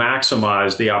able to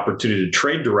maximize the opportunity to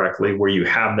trade directly where you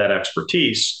have that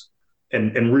expertise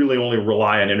and really only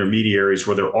rely on intermediaries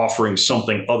where they're offering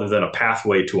something other than a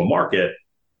pathway to a market,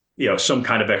 some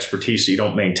kind of expertise that you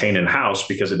don't maintain in-house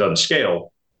because it doesn't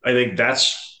scale. I think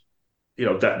that's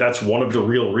one of the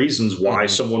real reasons why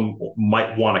someone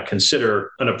might want to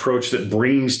consider an approach that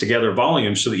brings together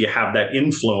volume so that you have that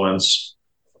influence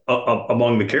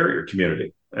among the carrier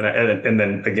community. And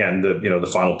then again, the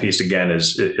final piece again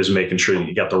is making sure that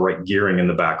you got the right gearing in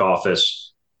the back office,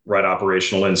 right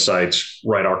operational insights,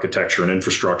 right architecture and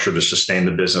infrastructure to sustain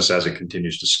the business as it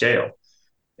continues to scale.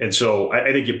 And so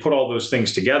I think you put all those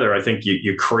things together, I think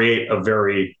you create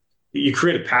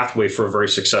a pathway for a very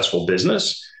successful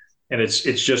business. And it's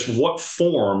just what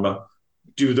form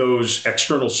do those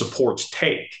external supports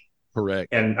take?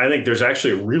 Correct. And I think there's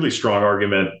actually a really strong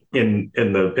argument in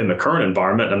the current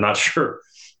environment. I'm not sure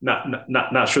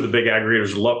the big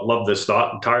aggregators love this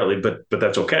thought entirely, but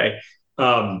that's okay.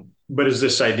 But is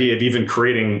this idea of even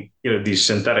creating these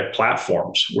synthetic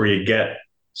platforms where you get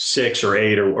 6 or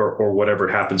 8 or whatever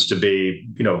it happens to be,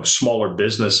 smaller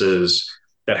businesses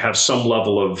that have some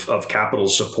level of capital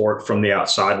support from the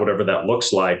outside, whatever that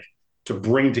looks like, to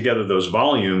bring together those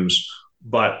volumes,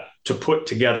 but to put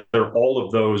together all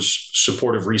of those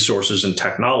supportive resources and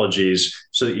technologies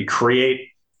so that you create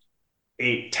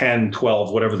 8, 10,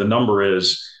 12, whatever the number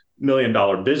is, $1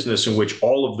 million business in which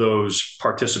all of those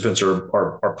participants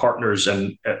are partners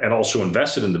and also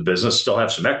invested in the business, still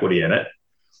have some equity in it.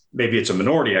 Maybe it's a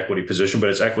minority equity position, but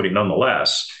it's equity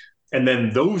nonetheless. And then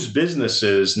those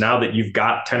businesses, now that you've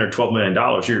got $10 or $12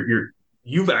 million,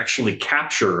 you've actually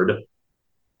captured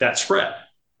that spread,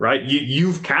 right?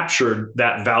 You've captured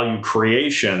that value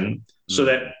creation so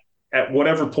that at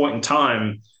whatever point in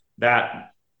time, that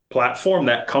platform,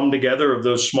 that come together of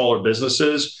those smaller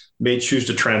businesses may choose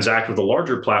to transact with a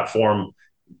larger platform.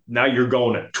 Now you're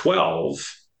going at 12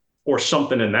 or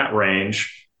something in that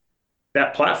range.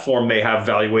 That platform may have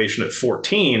valuation at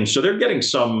 14. So they're getting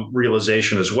some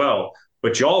realization as well.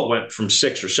 But y'all went from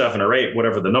 6 or 7 or 8,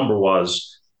 whatever the number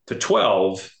was, to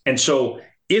 12. And so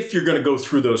if you're going to go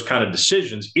through those kind of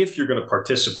decisions, if you're going to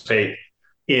participate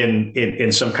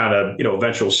in some kind of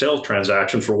eventual sales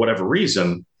transaction for whatever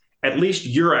reason, at least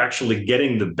you're actually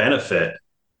getting the benefit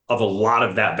of a lot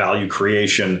of that value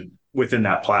creation within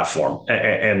that platform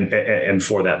and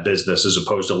for that business, as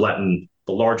opposed to letting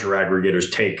the larger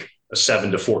aggregators take a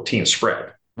 7 to 14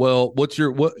 spread. Well, what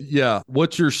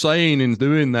you're saying in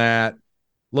doing that,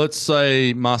 let's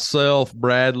say myself,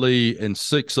 Bradley, and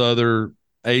 6 other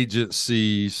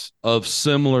agencies of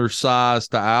similar size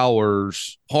to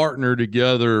ours partner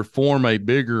together, form a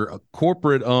bigger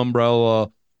corporate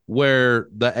umbrella where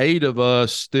the 8 of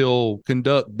us still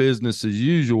conduct business as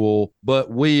usual, but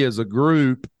we as a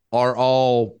group are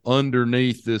all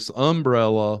underneath this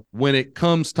umbrella. When it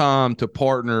comes time to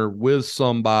partner with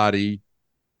somebody,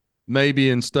 maybe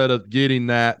instead of getting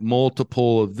that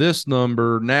multiple of this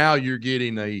number, now you're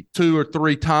getting a 2 or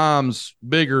 3 times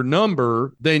bigger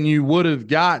number than you would have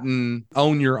gotten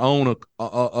on your own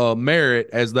merit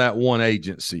as that one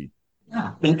agency.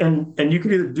 Yeah. And you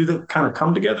could either do the kind of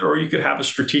come together, or you could have a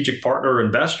strategic partner or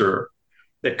investor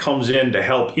that comes in to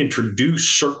help introduce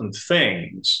certain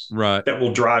things that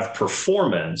will drive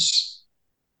performance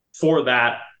for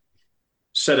that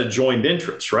set of joined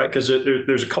interests, right? Because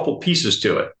there's a couple pieces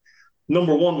to it.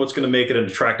 Number one, what's going to make it an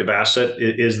attractive asset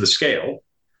is the scale.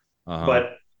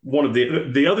 But one of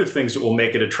the other things that will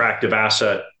make it attractive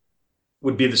asset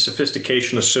would be the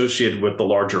sophistication associated with the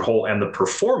larger whole and the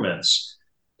performance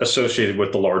associated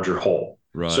with the larger whole.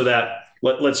 Right. So that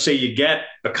let's say you get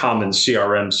a common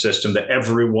CRM system that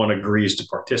everyone agrees to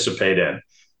participate in,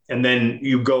 and then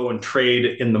you go and trade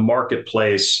in the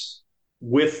marketplace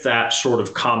with that sort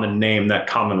of common name, that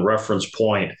common reference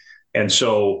point. And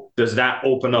so does that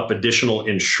open up additional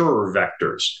insurer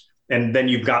vectors? And then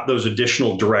you've got those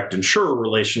additional direct insurer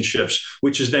relationships,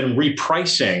 which is then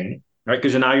repricing, right?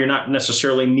 Because now you're not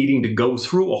necessarily needing to go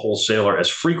through a wholesaler as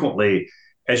frequently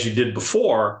as you did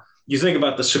before. You think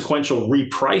about the sequential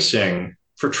repricing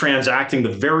for transacting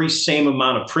the very same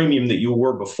amount of premium that you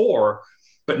were before,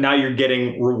 but now you're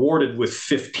getting rewarded with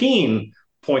 15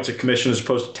 points of commission as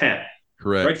opposed to 10.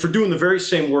 Correct. Right, for doing the very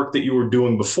same work that you were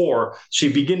doing before. So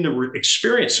you begin to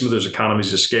experience some of those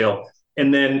economies of scale.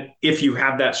 And then if you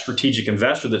have that strategic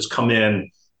investor that's come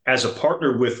in as a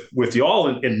partner with y'all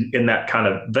in that kind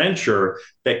of venture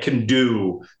that can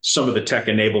do some of the tech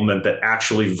enablement that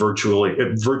actually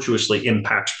virtuously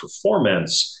impacts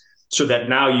performance, so that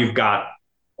now you've got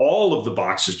all of the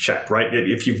boxes checked, right?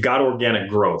 If you've got organic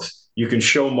growth, you can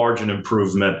show margin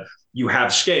improvement, you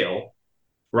have scale,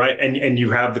 right? And you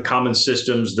have the common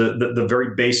systems, the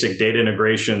very basic data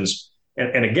integrations.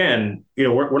 And again,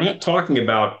 we're not talking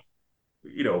about,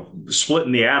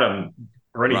 splitting the atom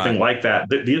or anything like that.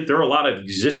 There are a lot of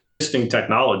existing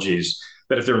technologies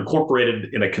that, if they're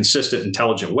incorporated in a consistent,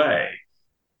 intelligent way,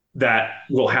 that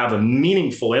will have a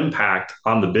meaningful impact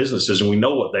on the businesses, and we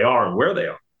know what they are and where they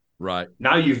are. Right.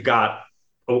 Now you've got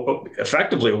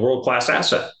effectively a world-class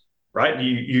asset, right?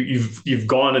 You've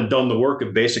gone and done the work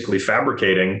of basically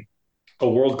fabricating a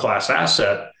world-class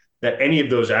asset that any of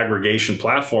those aggregation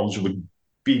platforms would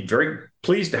be very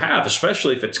pleased to have,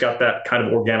 especially if it's got that kind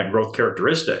of organic growth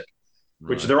characteristic,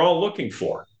 which they're all looking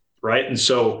for, right? And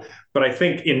so, but I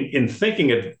think in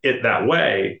thinking of it that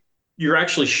way, you're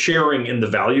actually sharing in the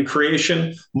value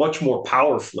creation much more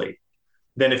powerfully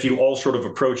than if you all sort of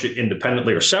approach it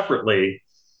independently or separately.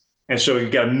 And so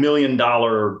you've got $1 million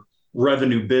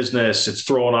revenue business, it's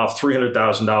throwing off $300,000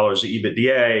 of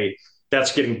EBITDA,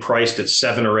 that's getting priced at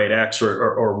 7 or 8x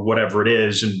or whatever it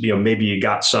is. And, maybe you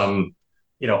got some,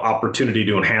 opportunity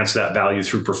to enhance that value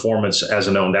through performance as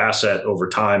an owned asset over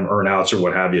time, earnouts or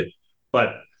what have you. But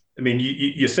I mean,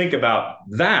 you think about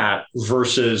that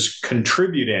versus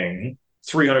contributing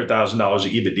 $300,000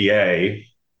 of EBITDA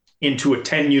into a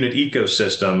 10-unit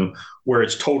ecosystem where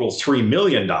it's total $3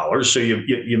 million. So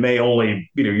you may only,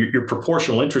 your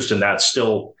proportional interest in that's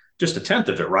still just a tenth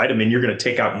of it, right? I mean, you're going to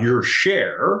take out your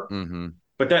share,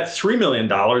 but that $3 million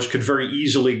could very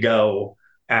easily go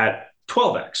at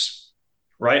 12x,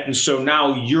 right? And so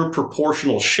now your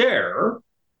proportional share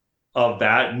of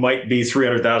that might be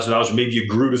 $300,000. Maybe you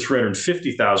grew to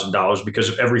 $350,000 because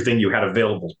of everything you had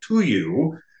available to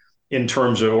you in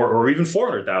terms of, or even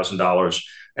 $400,000.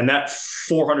 And that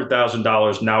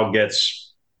 $400,000 now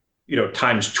gets,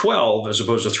 times 12 as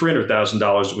opposed to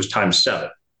 $300,000. It was times 7.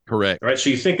 Correct. Right. So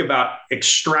you think about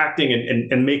extracting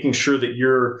and making sure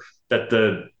that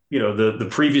the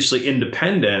previously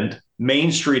independent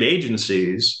Main Street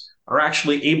agencies are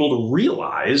actually able to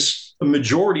realize a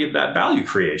majority of that value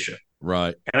creation.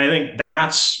 Right. And I think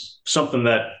that's something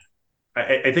that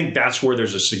I think that's where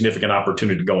there's a significant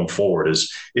opportunity going forward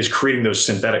is creating those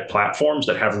synthetic platforms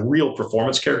that have real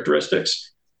performance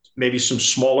characteristics, maybe some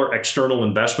smaller external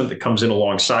investment that comes in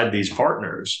alongside these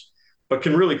partners, but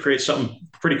can really create something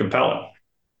pretty compelling.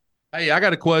 Hey, I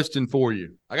got a question for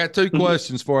you. I got 2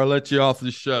 questions before I let you off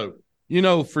the show.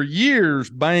 For years,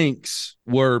 banks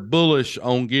were bullish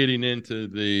on getting into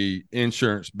the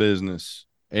insurance business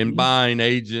and buying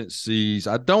agencies.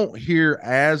 I don't hear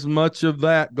as much of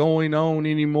that going on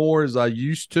anymore as I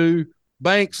used to.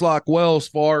 Banks like Wells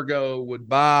Fargo would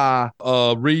buy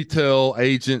a retail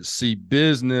agency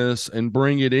business and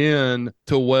bring it in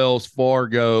to Wells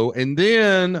Fargo. And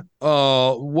then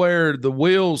where the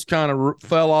wheels kind of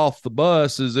fell off the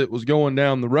bus as it was going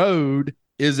down the road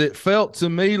is it felt to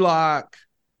me like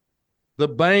the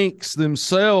banks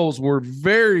themselves were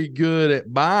very good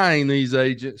at buying these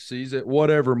agencies at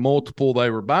whatever multiple they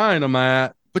were buying them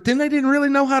at, but then they didn't really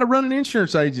know how to run an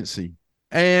insurance agency.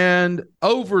 And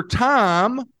over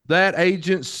time, that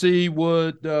agency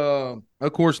would,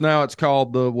 of course, now it's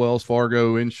called the Wells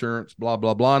Fargo Insurance, blah,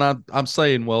 blah, blah. And I'm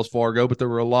saying Wells Fargo, but there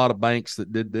were a lot of banks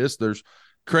that did this. There's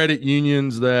credit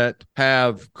unions that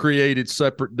have created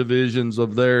separate divisions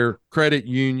of their credit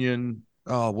union.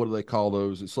 What do they call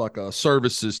those? It's like a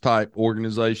services type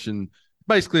organization,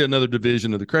 basically another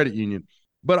division of the credit union.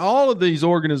 But all of these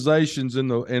organizations in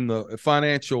the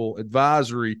financial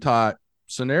advisory type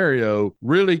scenario,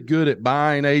 really good at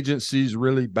buying agencies,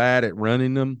 really bad at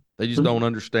running them. They just don't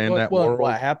understand that world.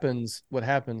 What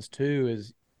happens too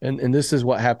is, and this is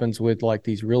what happens with like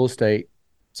these real estate.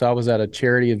 So I was at a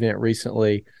charity event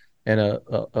recently, and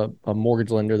a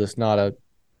mortgage lender that's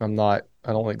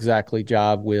I don't exactly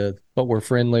jive with, but we're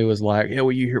friendly, was like, yeah,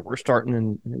 well, you hear we're starting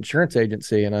an insurance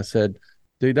agency. And I said,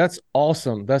 dude, that's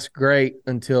awesome. That's great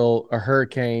until a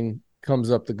hurricane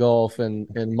comes up the Gulf and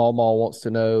Mama wants to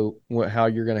know how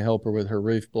you're going to help her with her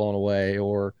roof blown away,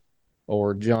 or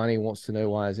Johnny wants to know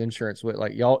why his insurance went.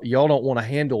 Like y'all don't want to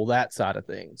handle that side of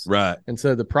things. Right. And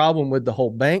so the problem with the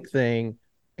whole bank thing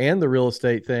and the real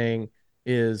estate thing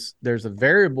is there's a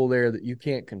variable there that you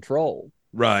can't control.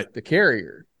 Right. The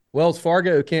carrier. Wells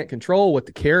Fargo can't control what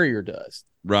the carrier does.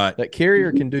 Right. That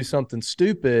carrier can do something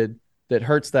stupid that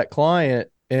hurts that client,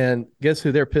 and guess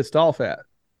who they're pissed off at?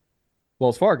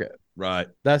 Wells Fargo. Right.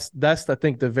 That's I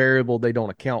think the variable they don't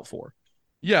account for.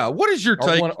 Yeah. What is your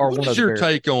take? What is your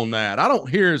take on that? I don't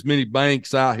hear as many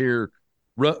banks out here,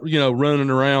 running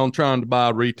around trying to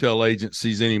buy retail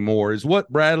agencies anymore. Is what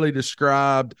Bradley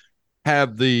described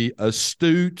have the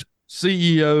astute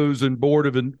CEOs and board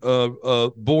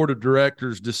of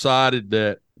directors decided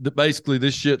that basically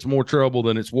this shit's more trouble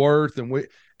than it's worth.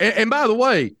 And by the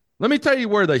way, let me tell you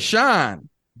where they shine: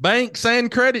 banks and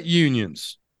credit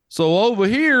unions. So over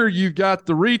here, you've got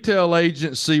the retail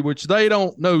agency, which they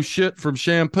don't know shit from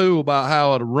shampoo about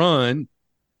how to run.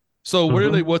 So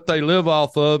really what they live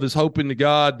off of is hoping to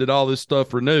God that all this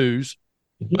stuff renews.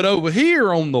 But over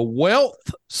here on the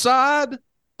wealth side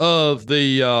of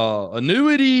the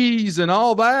annuities and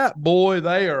all that, boy,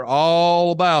 they are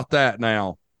all about that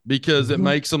now because it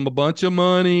makes them a bunch of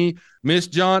money. Miss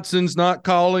Johnson's not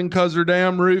calling because her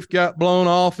damn roof got blown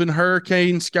off in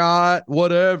Hurricane Scott,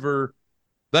 whatever.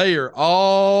 They are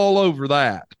all over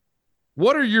that.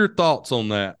 What are your thoughts on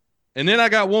that? And then I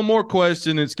got one more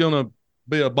question. It's going to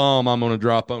be a bomb I'm going to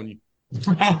drop on you.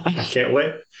 I can't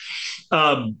wait.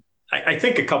 I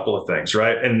think a couple of things,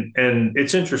 right? And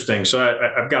it's interesting. So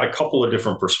I've got a couple of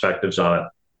different perspectives on it.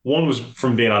 One was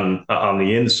from being on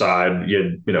the inside.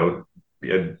 You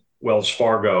had Wells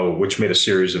Fargo, which made a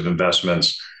series of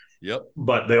investments. Yep.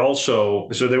 But they also,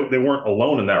 so they weren't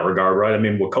alone in that regard, right? I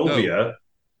mean, Wachovia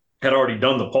had already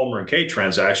done the Palmer and Kay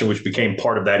transaction, which became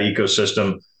part of that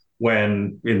ecosystem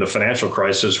when, in the financial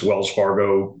crisis, Wells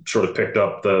Fargo sort of picked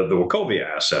up the Wachovia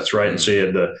assets, right? And so you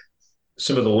had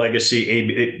some of the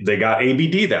legacy, they got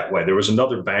ABD that way. There was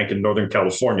another bank in Northern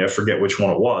California, I forget which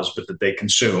one it was, but that they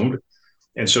consumed.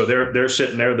 And so they're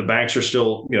sitting there. The banks are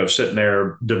still, sitting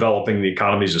there developing the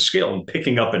economies of scale and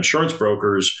picking up insurance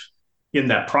brokers in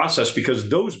that process because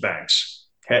those banks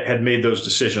had made those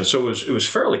decisions. So it was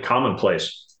fairly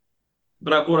commonplace.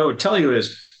 But what I would tell you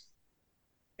is,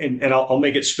 and I'll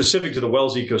make it specific to the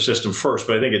Wells ecosystem first,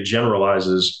 but I think it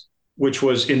generalizes, which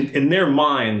was in their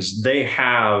minds, they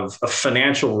have a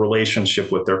financial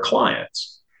relationship with their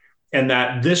clients, and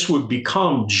that this would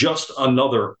become just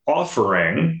another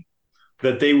offering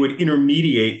that they would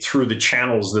intermediate through the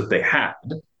channels that they had.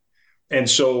 And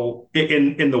so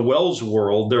in the Wells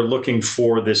world, they're looking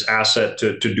for this asset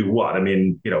to do what? I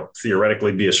mean,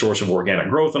 theoretically be a source of organic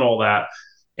growth and all that.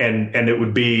 And it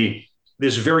would be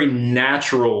this very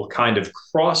natural kind of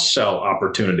cross-sell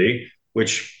opportunity,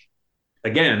 which,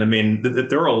 again, I mean,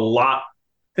 there are a lot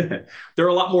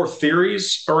more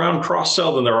theories around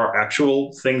cross-sell than there are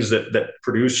actual things that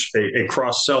produce a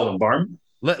cross-sell environment.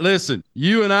 Listen,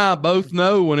 you and I both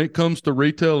know when it comes to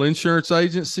retail insurance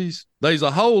agencies, there's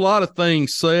a whole lot of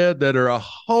things said that are a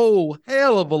whole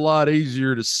hell of a lot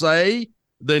easier to say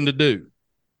than to do.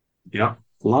 Yeah,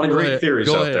 a lot of great theories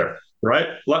out there. Right?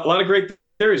 A lot of great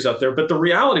theories out there. But the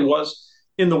reality was,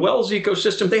 in the Wells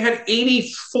ecosystem, they had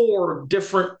 84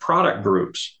 different product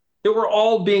groups that were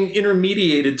all being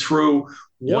intermediated through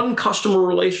one customer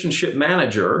relationship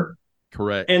manager.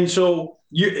 Correct. And so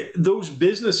those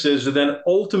businesses are then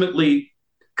ultimately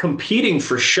competing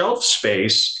for shelf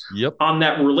space on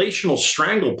that relational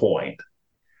strangle point.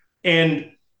 And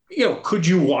could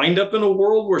you wind up in a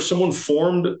world where someone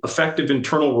formed effective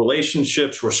internal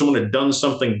relationships, where someone had done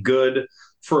something good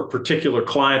for a particular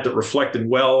client that reflected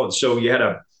well, and so you had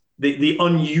the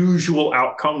unusual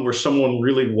outcome where someone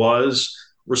really was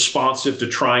responsive to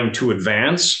trying to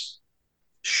advance?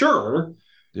 Sure,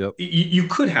 yep. You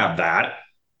could have that,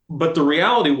 but the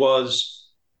reality was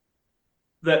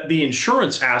that the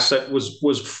insurance asset was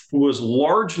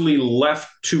largely left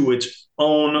to its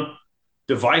own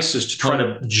devices to try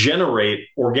to generate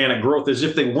organic growth, as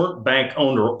if they weren't bank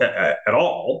owned at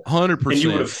all. 100%. And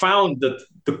you would have found that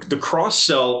the cross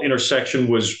sell intersection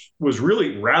was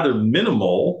really rather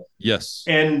minimal. Yes.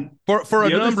 And for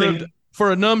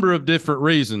a number of different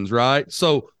reasons, right?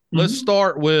 So let's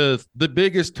start with the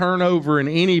biggest turnover in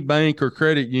any bank or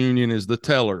credit union is the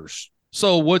tellers.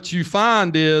 So what you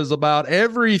find is about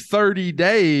every 30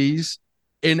 days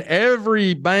in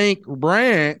every bank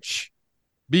branch,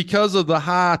 because of the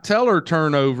high teller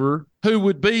turnover, who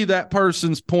would be that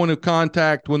person's point of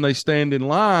contact when they stand in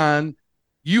line,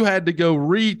 you had to go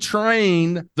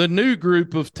retrain the new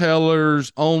group of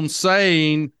tellers on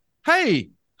saying, hey,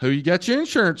 who you got your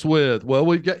insurance with? Well,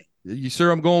 we've got, you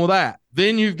sure I'm going with that?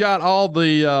 Then you've got all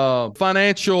the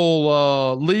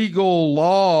financial legal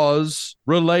laws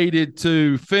related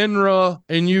to FINRA,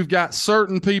 and you've got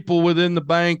certain people within the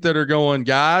bank that are going,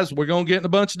 guys, we're going to get in a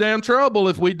bunch of damn trouble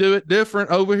if we do it different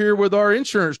over here with our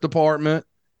insurance department.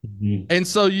 And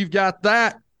so you've got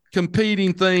that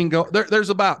competing thing. There's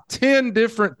about 10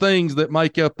 different things that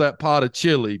make up that pot of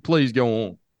chili. Please go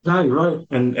on. No, you're right.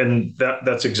 And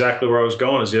that's exactly where I was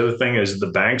going. Is the other thing is the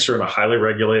banks are in a highly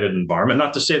regulated environment.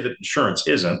 Not to say that insurance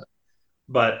isn't,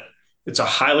 but it's a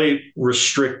highly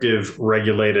restrictive,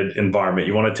 regulated environment.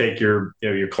 You want to take your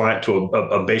client to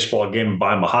a baseball game and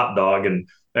buy him a hot dog, and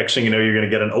next thing you know, you're going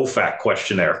to get an OFAC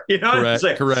questionnaire.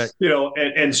 Correct.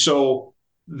 And so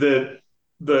the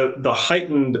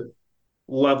heightened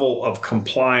level of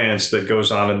compliance that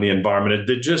goes on in the environment,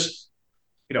 it just,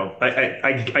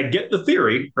 I get the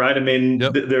theory, right? I mean,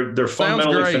 they're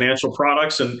fundamentally financial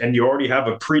products, and you already have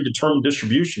a predetermined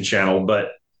distribution channel.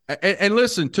 But and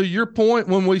listen, to your point,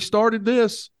 when we started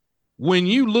this, when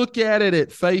you look at it at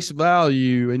face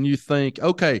value and you think,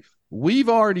 okay, we've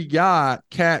already got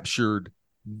captured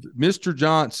Mr.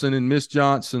 Johnson and Miss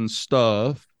Johnson's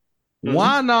stuff.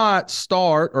 Why not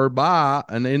start or buy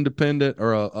an independent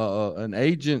or an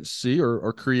agency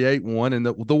or create one? And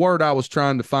the word I was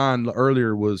trying to find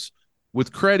earlier was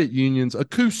with credit unions, a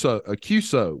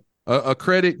CUSO, a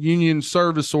credit union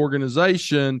service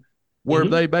organization, where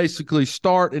they basically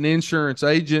start an insurance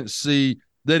agency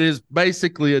that is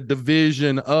basically a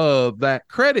division of that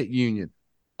credit union.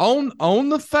 On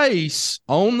the face,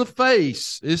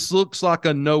 this looks like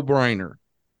a no-brainer.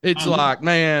 It's like,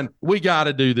 man, we got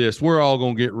to do this. We're all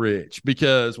going to get rich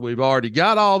because we've already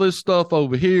got all this stuff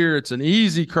over here. It's an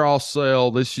easy cross sell.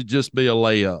 This should just be a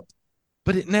layup.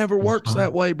 But it never works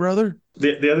that way, brother.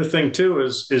 The other thing, too,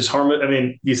 is harm. I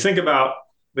mean, you think about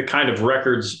the kind of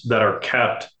records that are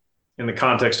kept in the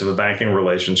context of a banking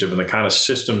relationship and the kind of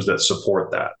systems that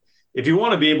support that. If you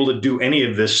want to be able to do any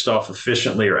of this stuff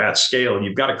efficiently or at scale,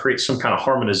 you've got to create some kind of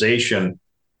harmonization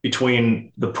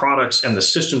between the products and the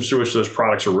systems through which those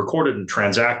products are recorded and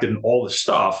transacted and all the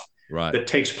stuff that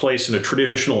takes place in a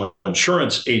traditional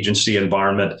insurance agency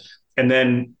environment. And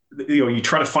then, you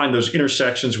try to find those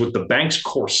intersections with the bank's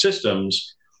core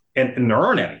systems, and there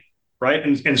aren't any, right?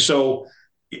 And so,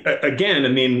 again, I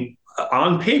mean,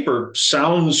 on paper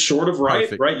sounds sort of right,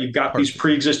 Perfect. right? You've got these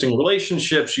pre-existing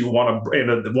relationships. You want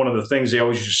to, one of the things they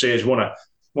always used to say is you want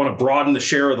to broaden the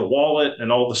share of the wallet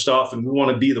and all the stuff. And we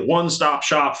want to be the one-stop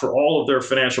shop for all of their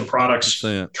financial products,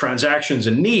 100%. transactions,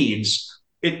 and needs.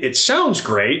 It sounds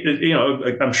great.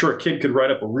 I'm sure a kid could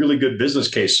write up a really good business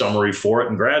case summary for it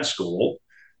in grad school.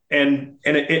 And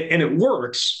it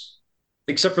works,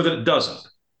 except for that it doesn't.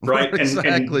 Right.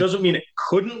 Exactly. And it doesn't mean it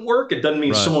couldn't work. It doesn't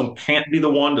mean someone can't be the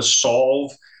one to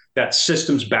solve that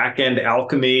systems back-end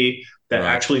alchemy that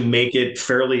actually make it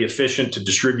fairly efficient to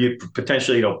distribute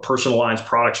potentially, personalized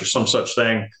products or some such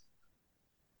thing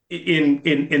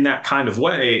in that kind of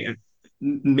way.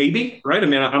 Maybe, right? I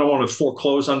mean, I don't want to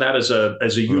foreclose on that as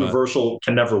a universal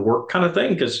can never work kind of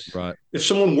thing, because if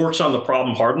someone works on the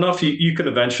problem hard enough, you can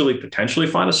eventually potentially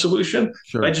find a solution.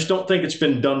 Sure. I just don't think it's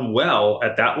been done well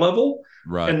at that level.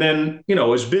 Right. And then,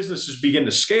 as businesses begin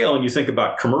to scale and you think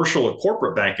about commercial or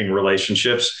corporate banking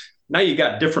relationships, now you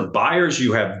got different buyers,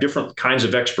 you have different kinds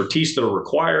of expertise that are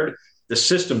required. The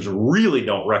systems really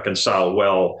don't reconcile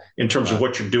well in terms of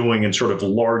what you're doing in sort of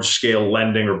large scale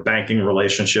lending or banking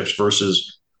relationships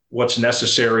versus, what's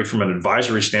necessary from an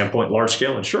advisory standpoint, large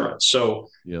scale insurance. So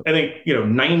I think,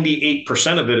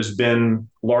 98% of it has been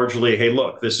largely, hey,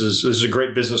 look, this is a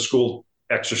great business school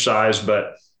exercise,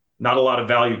 but not a lot of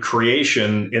value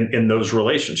creation in those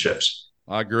relationships.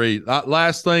 I agree.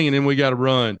 Last thing, and then we got to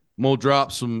run. I'm going to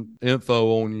drop some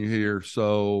info on you here.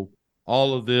 So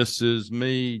all of this is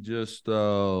me just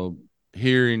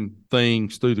hearing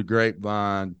things through the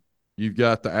grapevine. You've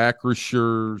got the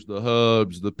Acrisures, the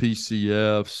Hubs, the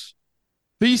PCFs.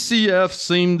 PCF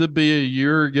seemed to be a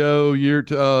year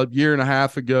and a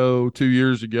half ago, 2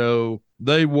 years ago.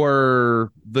 They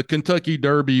were the Kentucky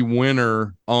Derby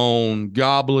winner on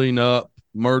gobbling up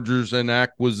mergers and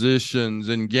acquisitions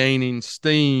and gaining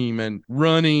steam and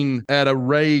running at a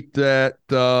rate that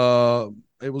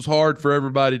it was hard for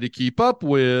everybody to keep up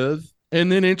with. And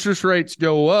then interest rates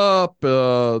go up,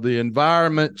 the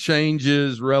environment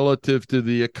changes relative to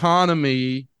the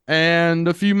economy. And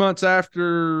a few months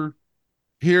after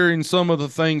hearing some of the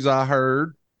things I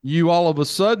heard, you all of a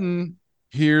sudden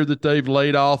hear that they've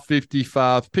laid off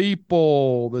 55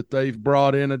 people, that they've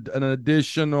brought in an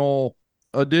additional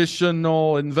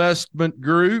investment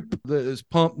group that has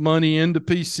pumped money into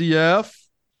PCF.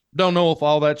 Don't know if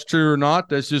all that's true or not.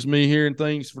 That's just me hearing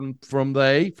things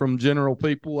from general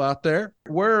people out there.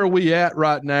 Where are we at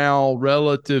right now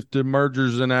relative to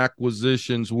mergers and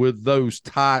acquisitions with those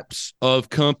types of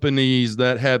companies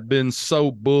that have been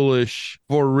so bullish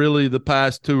for really the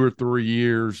past 2 or 3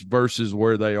 years versus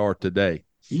where they are today?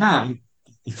 Yeah,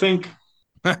 I think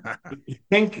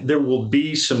there will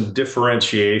be some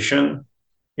differentiation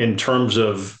in terms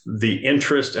of the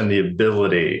interest and the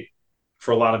ability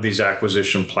for a lot of these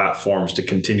acquisition platforms to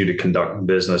continue to conduct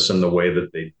business in the way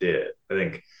that they did. I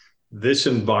think this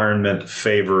environment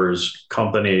favors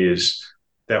companies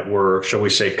that were, shall we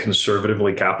say,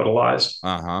 conservatively capitalized,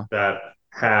 that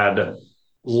had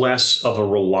less of a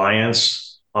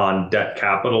reliance on debt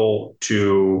capital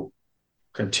to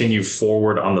continue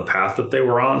forward on the path that they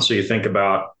were on. So you think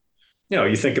about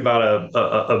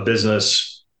a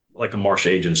business like a Marsh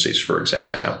Agencies, for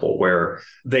example, where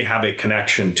they have a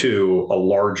connection to a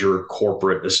larger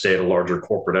corporate estate, a larger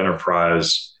corporate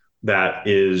enterprise that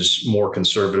is more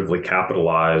conservatively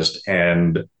capitalized.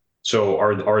 And so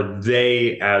are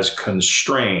they as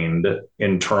constrained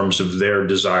in terms of their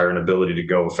desire and ability to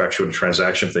go effectuate a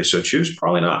transaction if they so choose?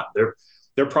 Probably not.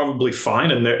 They're probably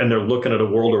fine, and they're looking at a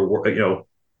world, or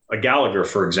a Gallagher,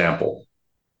 for example,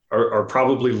 are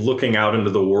probably looking out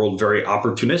into the world very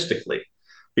opportunistically.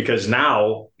 Because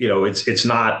now, it's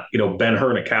not, Ben-Hur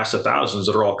and a cast of thousands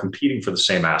that are all competing for the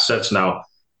same assets. Now,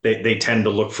 they tend to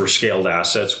look for scaled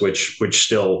assets, which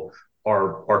still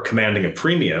are commanding a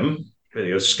premium,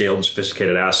 scaled and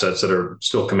sophisticated assets that are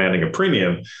still commanding a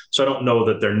premium. So I don't know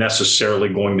that they're necessarily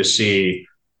going to see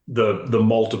the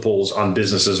multiples on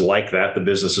businesses like that, the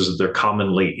businesses that they're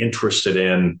commonly interested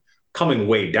in, coming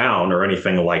way down or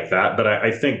anything like that. But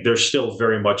I think they're still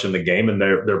very much in the game, and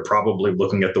they're probably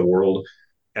looking at the world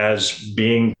as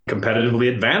being competitively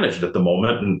advantaged at the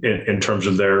moment in terms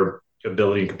of their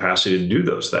ability and capacity to do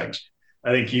those things.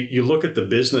 I think you look at the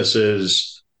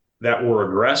businesses that were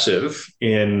aggressive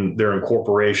in their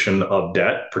incorporation of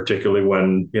debt, particularly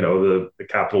when, the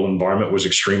capital environment was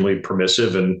extremely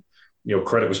permissive and,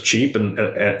 credit was cheap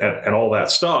and all that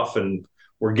stuff. And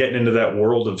we're getting into that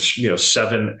world of,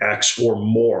 7x or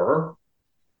more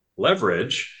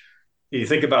leverage. You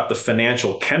think about the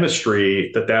financial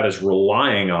chemistry that is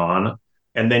relying on,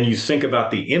 and then you think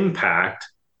about the impact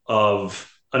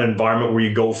of an environment where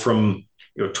you go from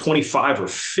 25 or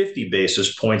 50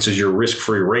 basis points as your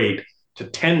risk-free rate to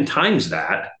 10 times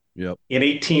that in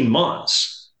 18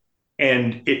 months.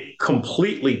 And it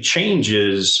completely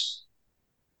changes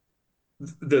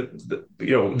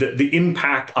the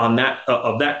impact on that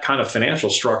of that kind of financial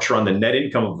structure on the net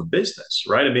income of the business,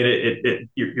 right? I mean,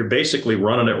 you're basically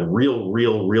running it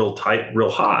real tight, real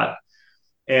hot.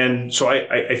 And so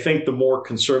I think the more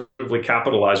conservatively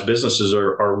capitalized businesses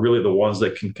are really the ones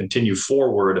that can continue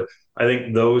forward. I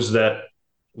think those that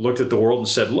looked at the world and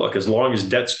said, look, as long as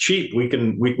debt's cheap, we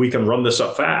can run this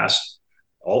up fast.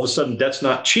 All of a sudden, debt's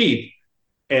not cheap.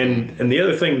 And the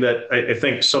other thing that I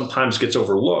think sometimes gets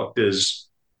overlooked is,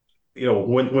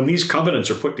 when these covenants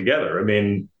are put together, I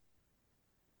mean,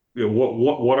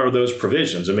 what are those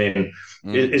provisions? I mean,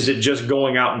 is it just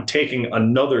going out and taking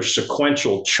another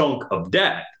sequential chunk of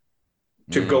debt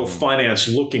to go finance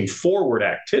looking forward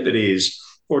activities,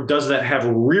 or does that have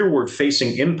a rearward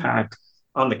facing impact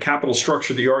on the capital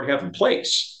structure that you already have in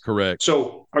place? Correct.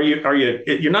 So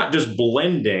you're not just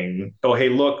blending, oh, hey,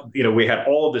 look, we had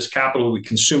all of this capital we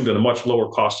consumed in a much lower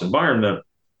cost environment.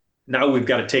 Now we've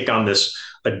got to take on this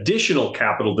additional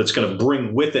capital that's going to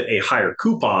bring with it a higher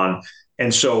coupon.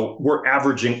 And so we're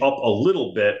averaging up a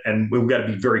little bit, and we've got to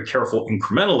be very careful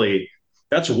incrementally.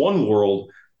 That's one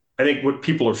world. I think what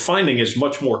people are finding is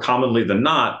much more commonly than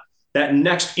not, that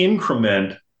next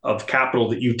increment of capital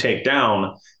that you take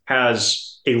down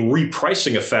has a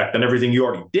repricing effect on everything you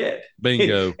already did.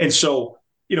 Bingo. And so,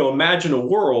 imagine a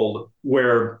world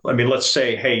where, let's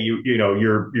say, hey,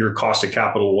 your cost of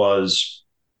capital was,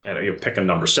 you pick a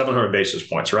number, 700 basis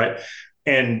points, right?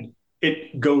 And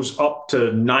it goes up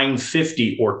to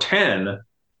 950 or 10,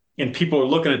 and people are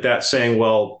looking at that saying,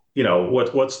 well,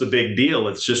 what's the big deal?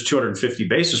 It's just 250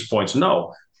 basis points.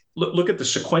 No, look at the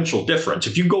sequential difference.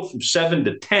 If you go from 7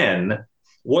 to 10,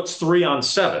 what's 3 on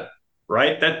 7,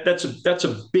 right? That's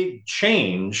a big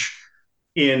change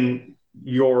in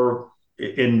your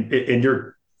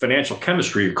financial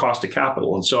chemistry, your cost of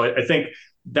capital. And so I think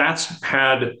that's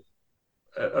had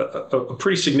a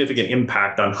pretty significant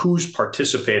impact on who's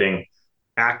participating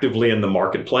actively in the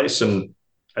marketplace. And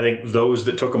I think those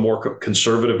that took a more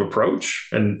conservative approach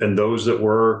and those that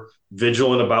were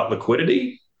vigilant about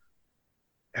liquidity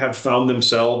have found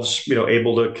themselves,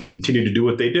 able to continue to do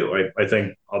what they do. I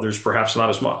think others perhaps not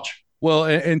as much. Well,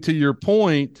 and to your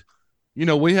point,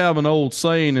 we have an old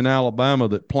saying in Alabama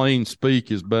that plain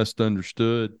speak is best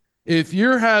understood. If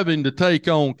you're having to take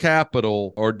on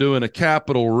capital or doing a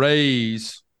capital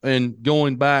raise and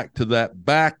going back to that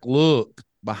back look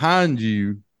behind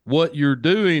you, what you're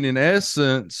doing in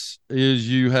essence is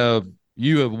you have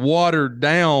watered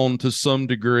down to some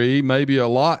degree, maybe a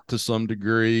lot to some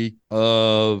degree,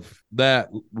 of that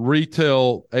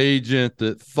retail agent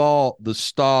that thought the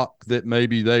stock that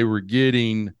maybe they were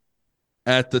getting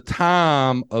at the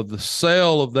time of the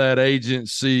sale of that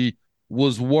agency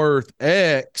was worth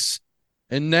X.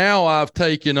 And now I've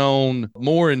taken on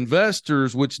more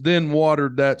investors, which then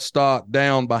watered that stock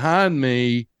down behind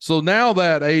me. So now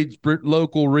that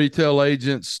local retail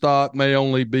agent stock may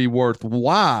only be worth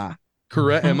Y.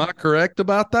 Correct? Am I correct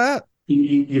about that?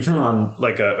 You've hit on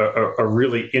like a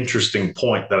really interesting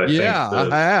point that I think. Yeah,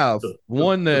 I have.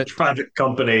 The private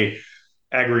company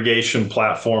aggregation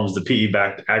platforms, the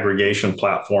PE-backed aggregation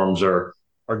platforms are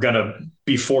going to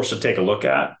be forced to take a look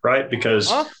at, right?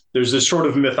 Because there's this sort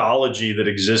of mythology that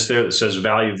exists there that says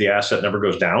value of the asset never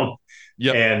goes down.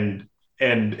 Yep.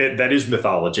 And that is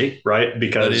mythology, right?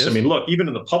 Because look, even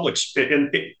in the public,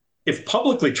 if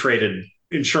publicly traded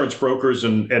insurance brokers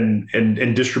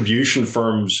and distribution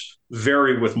firms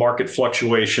vary with market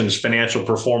fluctuations, financial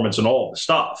performance, and all the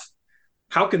stuff,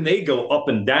 how can they go up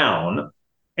and down?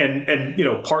 And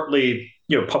partly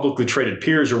publicly traded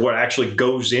peers are what actually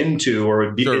goes into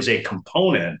or is a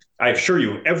component. I assure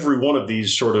you, every one of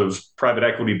these sort of private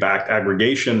equity backed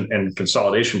aggregation and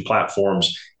consolidation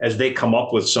platforms, as they come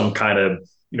up with some kind of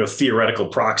theoretical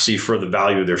proxy for the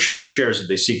value of their shares that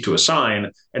they seek to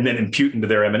assign, and then impute into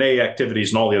their M&A activities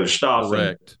and all the other stuff,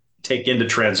 correct, and take into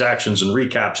transactions and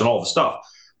recaps and all the stuff.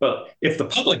 But if the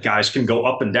public guys can go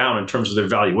up and down in terms of their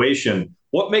valuation,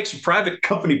 what makes a private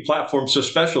company platform so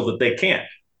special that they can't?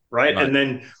 Right. And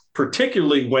then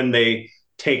particularly when they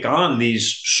take on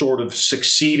these sort of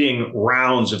succeeding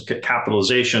rounds of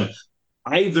capitalization,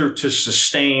 either to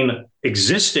sustain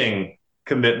existing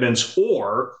commitments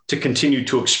or to continue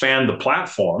to expand the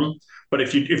platform. But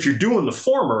if you're doing the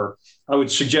former, I would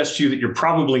suggest to you that you're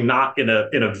probably not in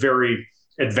a very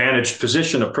advantaged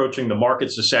position approaching the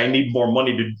markets to say, I need more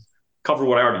money to cover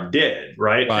what I already did.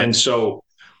 Right. And so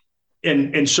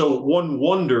one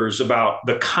wonders about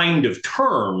the kind of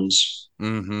terms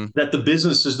that the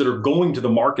businesses that are going to the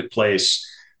marketplace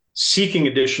seeking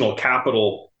additional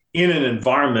capital in an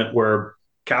environment where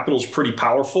capital is pretty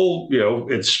powerful,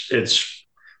 it's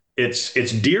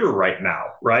dear right now,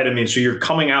 right? So you're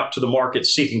coming out to the market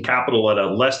seeking capital at a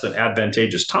less than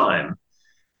advantageous time.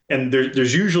 And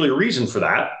there's usually a reason for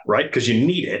that, right? Because you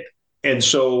need it. And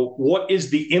so what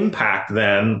is the impact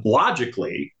then,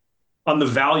 logically, on the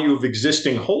value of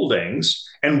existing holdings,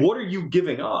 and what are you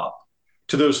giving up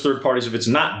to those third parties if it's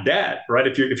not debt, right?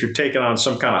 If you're taking on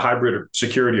some kind of hybrid or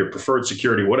security or preferred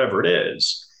security, whatever it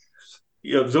is,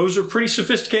 those are pretty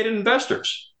sophisticated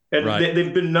investors, and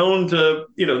they've been known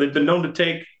to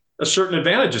take a certain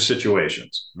advantage of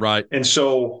situations, right? And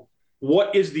so,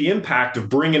 what is the impact of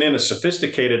bringing in a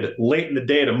sophisticated late in the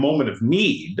day at a moment of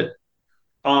need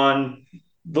on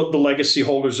the legacy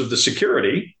holders of the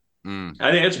security?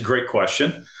 I think that's a great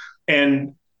question.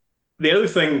 And the other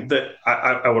thing that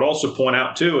I would also point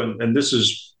out too, and this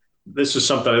is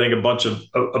something I think a bunch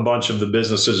of the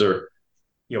businesses are,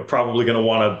 probably going to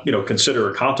want to, consider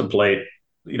or contemplate,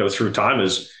 through time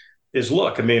is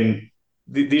look,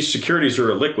 these securities are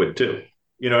illiquid too.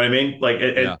 You know what I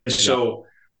mean? So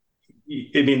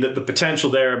I mean, the potential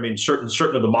there, I mean, certain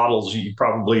of the models you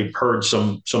probably heard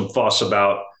some fuss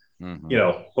about,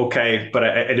 okay, but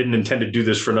I didn't intend to do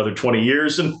this for another 20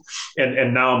 years. And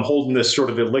now I'm holding this sort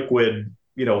of illiquid,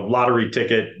 lottery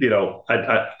ticket.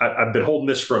 I've been holding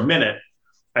this for a minute.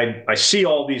 I see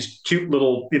all these cute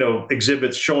little,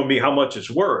 exhibits showing me how much it's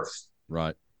worth.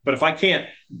 Right. But if I can't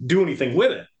do anything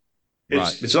with it,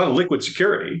 it's not a liquid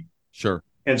security. Sure.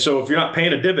 And so if you're not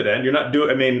paying a dividend, you're not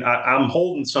doing, I mean, I'm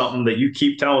holding something that you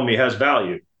keep telling me has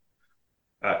value.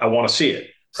 I want to see it.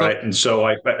 Right. And so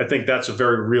I think that's a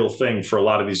very real thing for a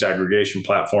lot of these aggregation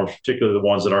platforms, particularly the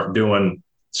ones that aren't doing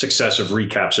successive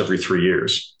recaps every 3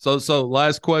 years. So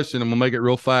last question. I'm gonna make it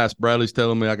real fast. Bradley's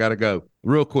telling me I got to go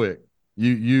real quick.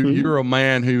 You're a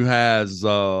man who has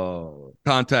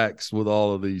contacts with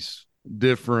all of these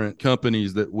different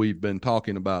companies that we've been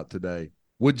talking about today.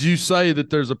 Would you say that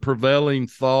there's a prevailing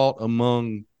thought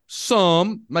among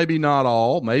some, maybe not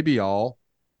all, maybe all,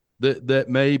 that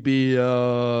maybe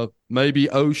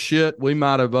oh shit, we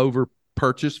might have over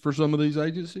purchased for some of these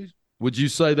agencies? Would you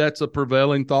say that's a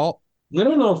prevailing thought? I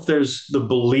don't know if there's the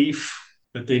belief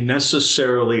that they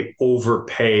necessarily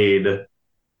overpaid,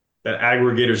 that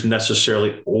aggregators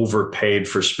necessarily overpaid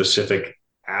for specific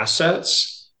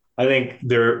assets. I think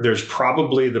there's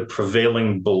probably the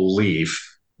prevailing belief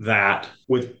that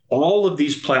with all of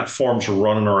these platforms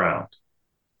running around,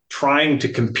 trying to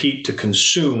compete to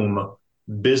consume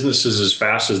businesses as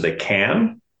fast as they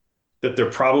can, that there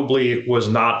probably was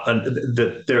not,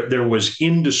 that there was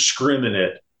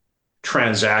indiscriminate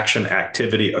transaction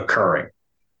activity occurring.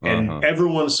 And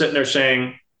everyone's sitting there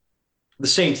saying the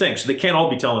same thing. So they can't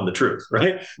all be telling the truth,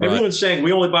 right? Everyone's saying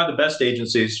we only buy the best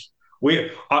agencies.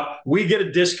 We get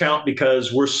a discount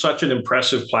because we're such an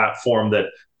impressive platform that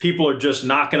people are just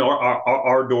knocking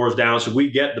our doors down. So we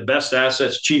get the best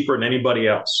assets cheaper than anybody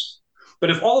else. But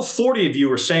if all 40 of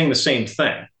you are saying the same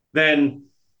thing, then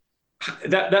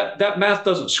that math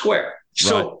doesn't square.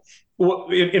 So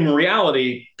in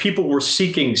reality, people were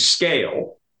seeking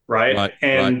scale, right?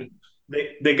 And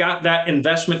they got that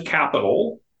investment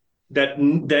capital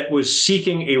that was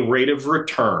seeking a rate of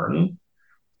return.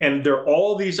 And there are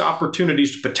all these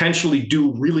opportunities to potentially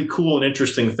do really cool and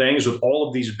interesting things with all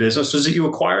of these businesses that you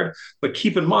acquired. But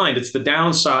keep in mind, it's the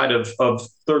downside of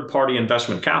third-party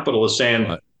investment capital is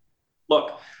saying,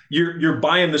 look, you're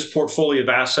buying this portfolio of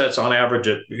assets on average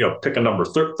at, pick a number,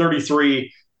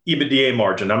 33 EBITDA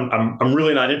margin. I'm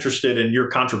really not interested in your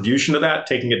contribution to that,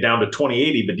 taking it down to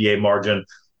 28 EBITDA margin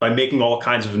by making all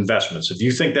kinds of investments. If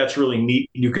you think that's really neat,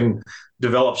 you can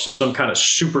develop some kind of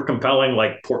super compelling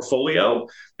portfolio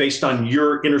based on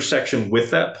your intersection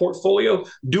with that portfolio.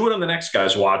 Do it on the next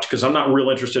guy's watch, because I'm not real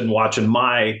interested in watching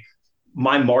my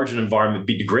margin environment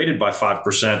be degraded by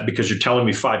 5% because you're telling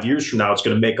me 5 years from now it's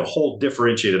going to make a whole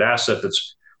differentiated asset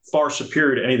that's far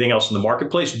superior to anything else in the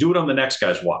marketplace. Do it on the next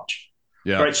guy's watch.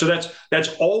 Yeah. Right. So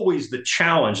that's always the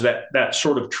challenge, that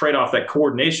sort of trade-off, that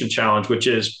coordination challenge, which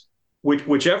is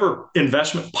whichever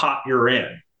investment pot you're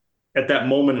in at that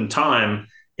moment in time,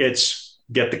 it's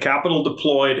get the capital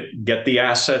deployed, get the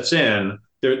assets in.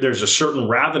 There's a certain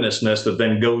ravenousness that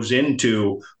then goes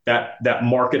into that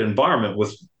market environment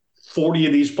with 40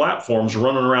 of these platforms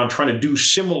running around trying to do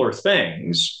similar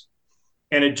things.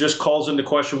 And it just calls into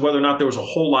question whether or not there was a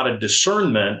whole lot of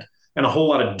discernment and a whole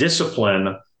lot of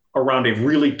discipline around a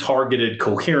really targeted,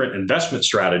 coherent investment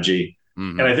strategy.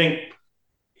 Mm-hmm. And I think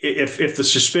if the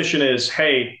suspicion is,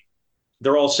 hey,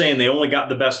 they're all saying they only got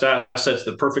the best assets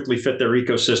that perfectly fit their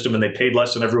ecosystem and they paid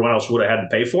less than everyone else would have had to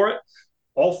pay for it,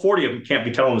 all 40 of them can't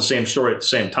be telling the same story at the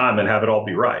same time and have it all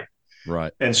be right.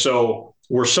 Right. And so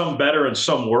were some better and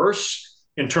some worse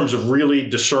in terms of really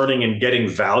discerning and getting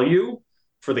value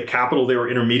for the capital they were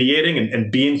intermediating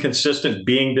and being consistent,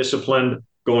 being disciplined,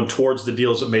 going towards the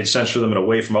deals that made sense for them and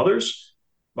away from others.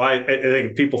 I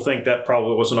think people think that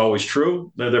probably wasn't always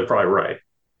true. They're probably right.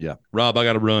 Yeah. Rob, I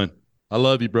got to run. I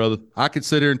love you, brother. I could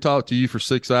sit here and talk to you for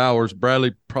 6 hours.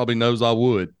 Bradley probably knows I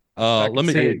would. Let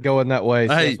me see it going that way.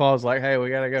 So hey, I was like, hey, we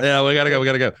got to go. Yeah, we got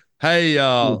to go. Hey,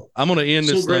 I'm going to end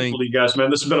this thing. So grateful to you guys,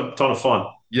 man. This has been a ton of fun.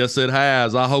 Yes, it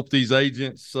has. I hope these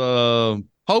agents,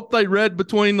 hope they read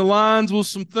between the lines with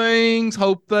some things.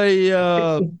 Hope they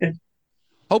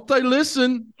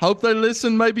listen. Hope they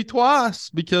listen maybe twice,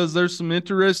 because there's some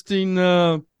interesting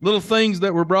little things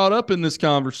that were brought up in this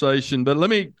conversation. But let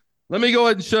me go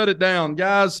ahead and shut it down.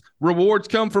 Guys, rewards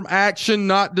come from action,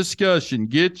 not discussion.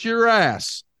 Get your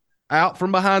ass out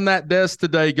from behind that desk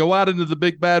today. Go out into the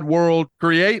big bad world.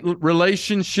 Create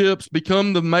relationships.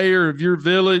 Become the mayor of your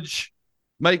village.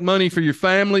 Make money for your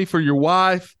family, for your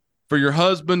wife, for your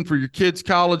husband, for your kids'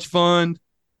 college fund,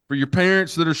 for your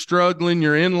parents that are struggling,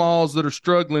 your in-laws that are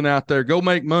struggling out there. Go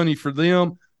make money for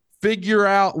them. Figure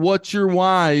out what your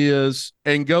why is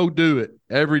and go do it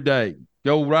every day.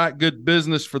 Go write good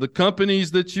business for the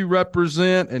companies that you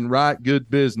represent and write good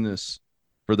business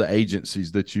for the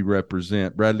agencies that you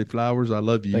represent. Bradley Flowers, I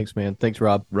love you. Thanks, man. Thanks,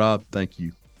 Rob. Rob, thank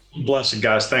you. Blessed,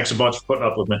 guys. Thanks a bunch for putting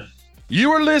up with me.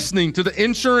 You are listening to the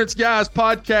Insurance Guys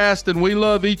podcast, and we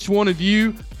love each one of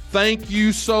you. Thank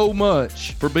you so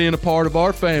much for being a part of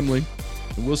our family,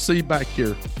 and we'll see you back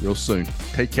here real soon.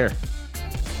 Take care.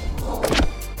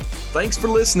 Thanks for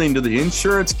listening to the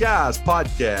Insurance Guys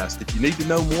podcast. If you need to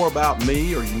know more about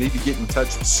me or you need to get in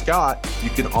touch with Scott, you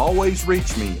can always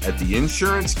reach me at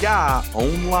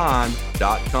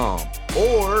theinsuranceguyonline.com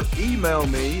or email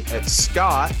me at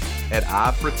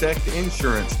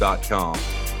scott@iprotectinsurance.com.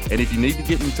 And if you need to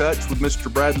get in touch with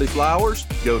Mr. Bradley Flowers,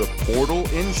 go to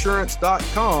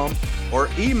portalinsurance.com or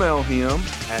email him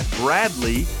at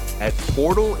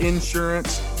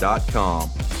bradley@portalinsurance.com.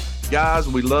 Guys,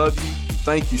 we love you.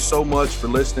 Thank you so much for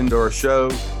listening to our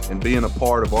show and being a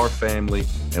part of our family.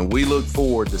 And we look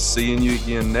forward to seeing you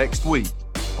again next week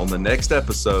on the next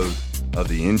episode of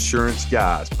the Insurance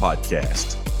Guys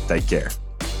podcast. Take care.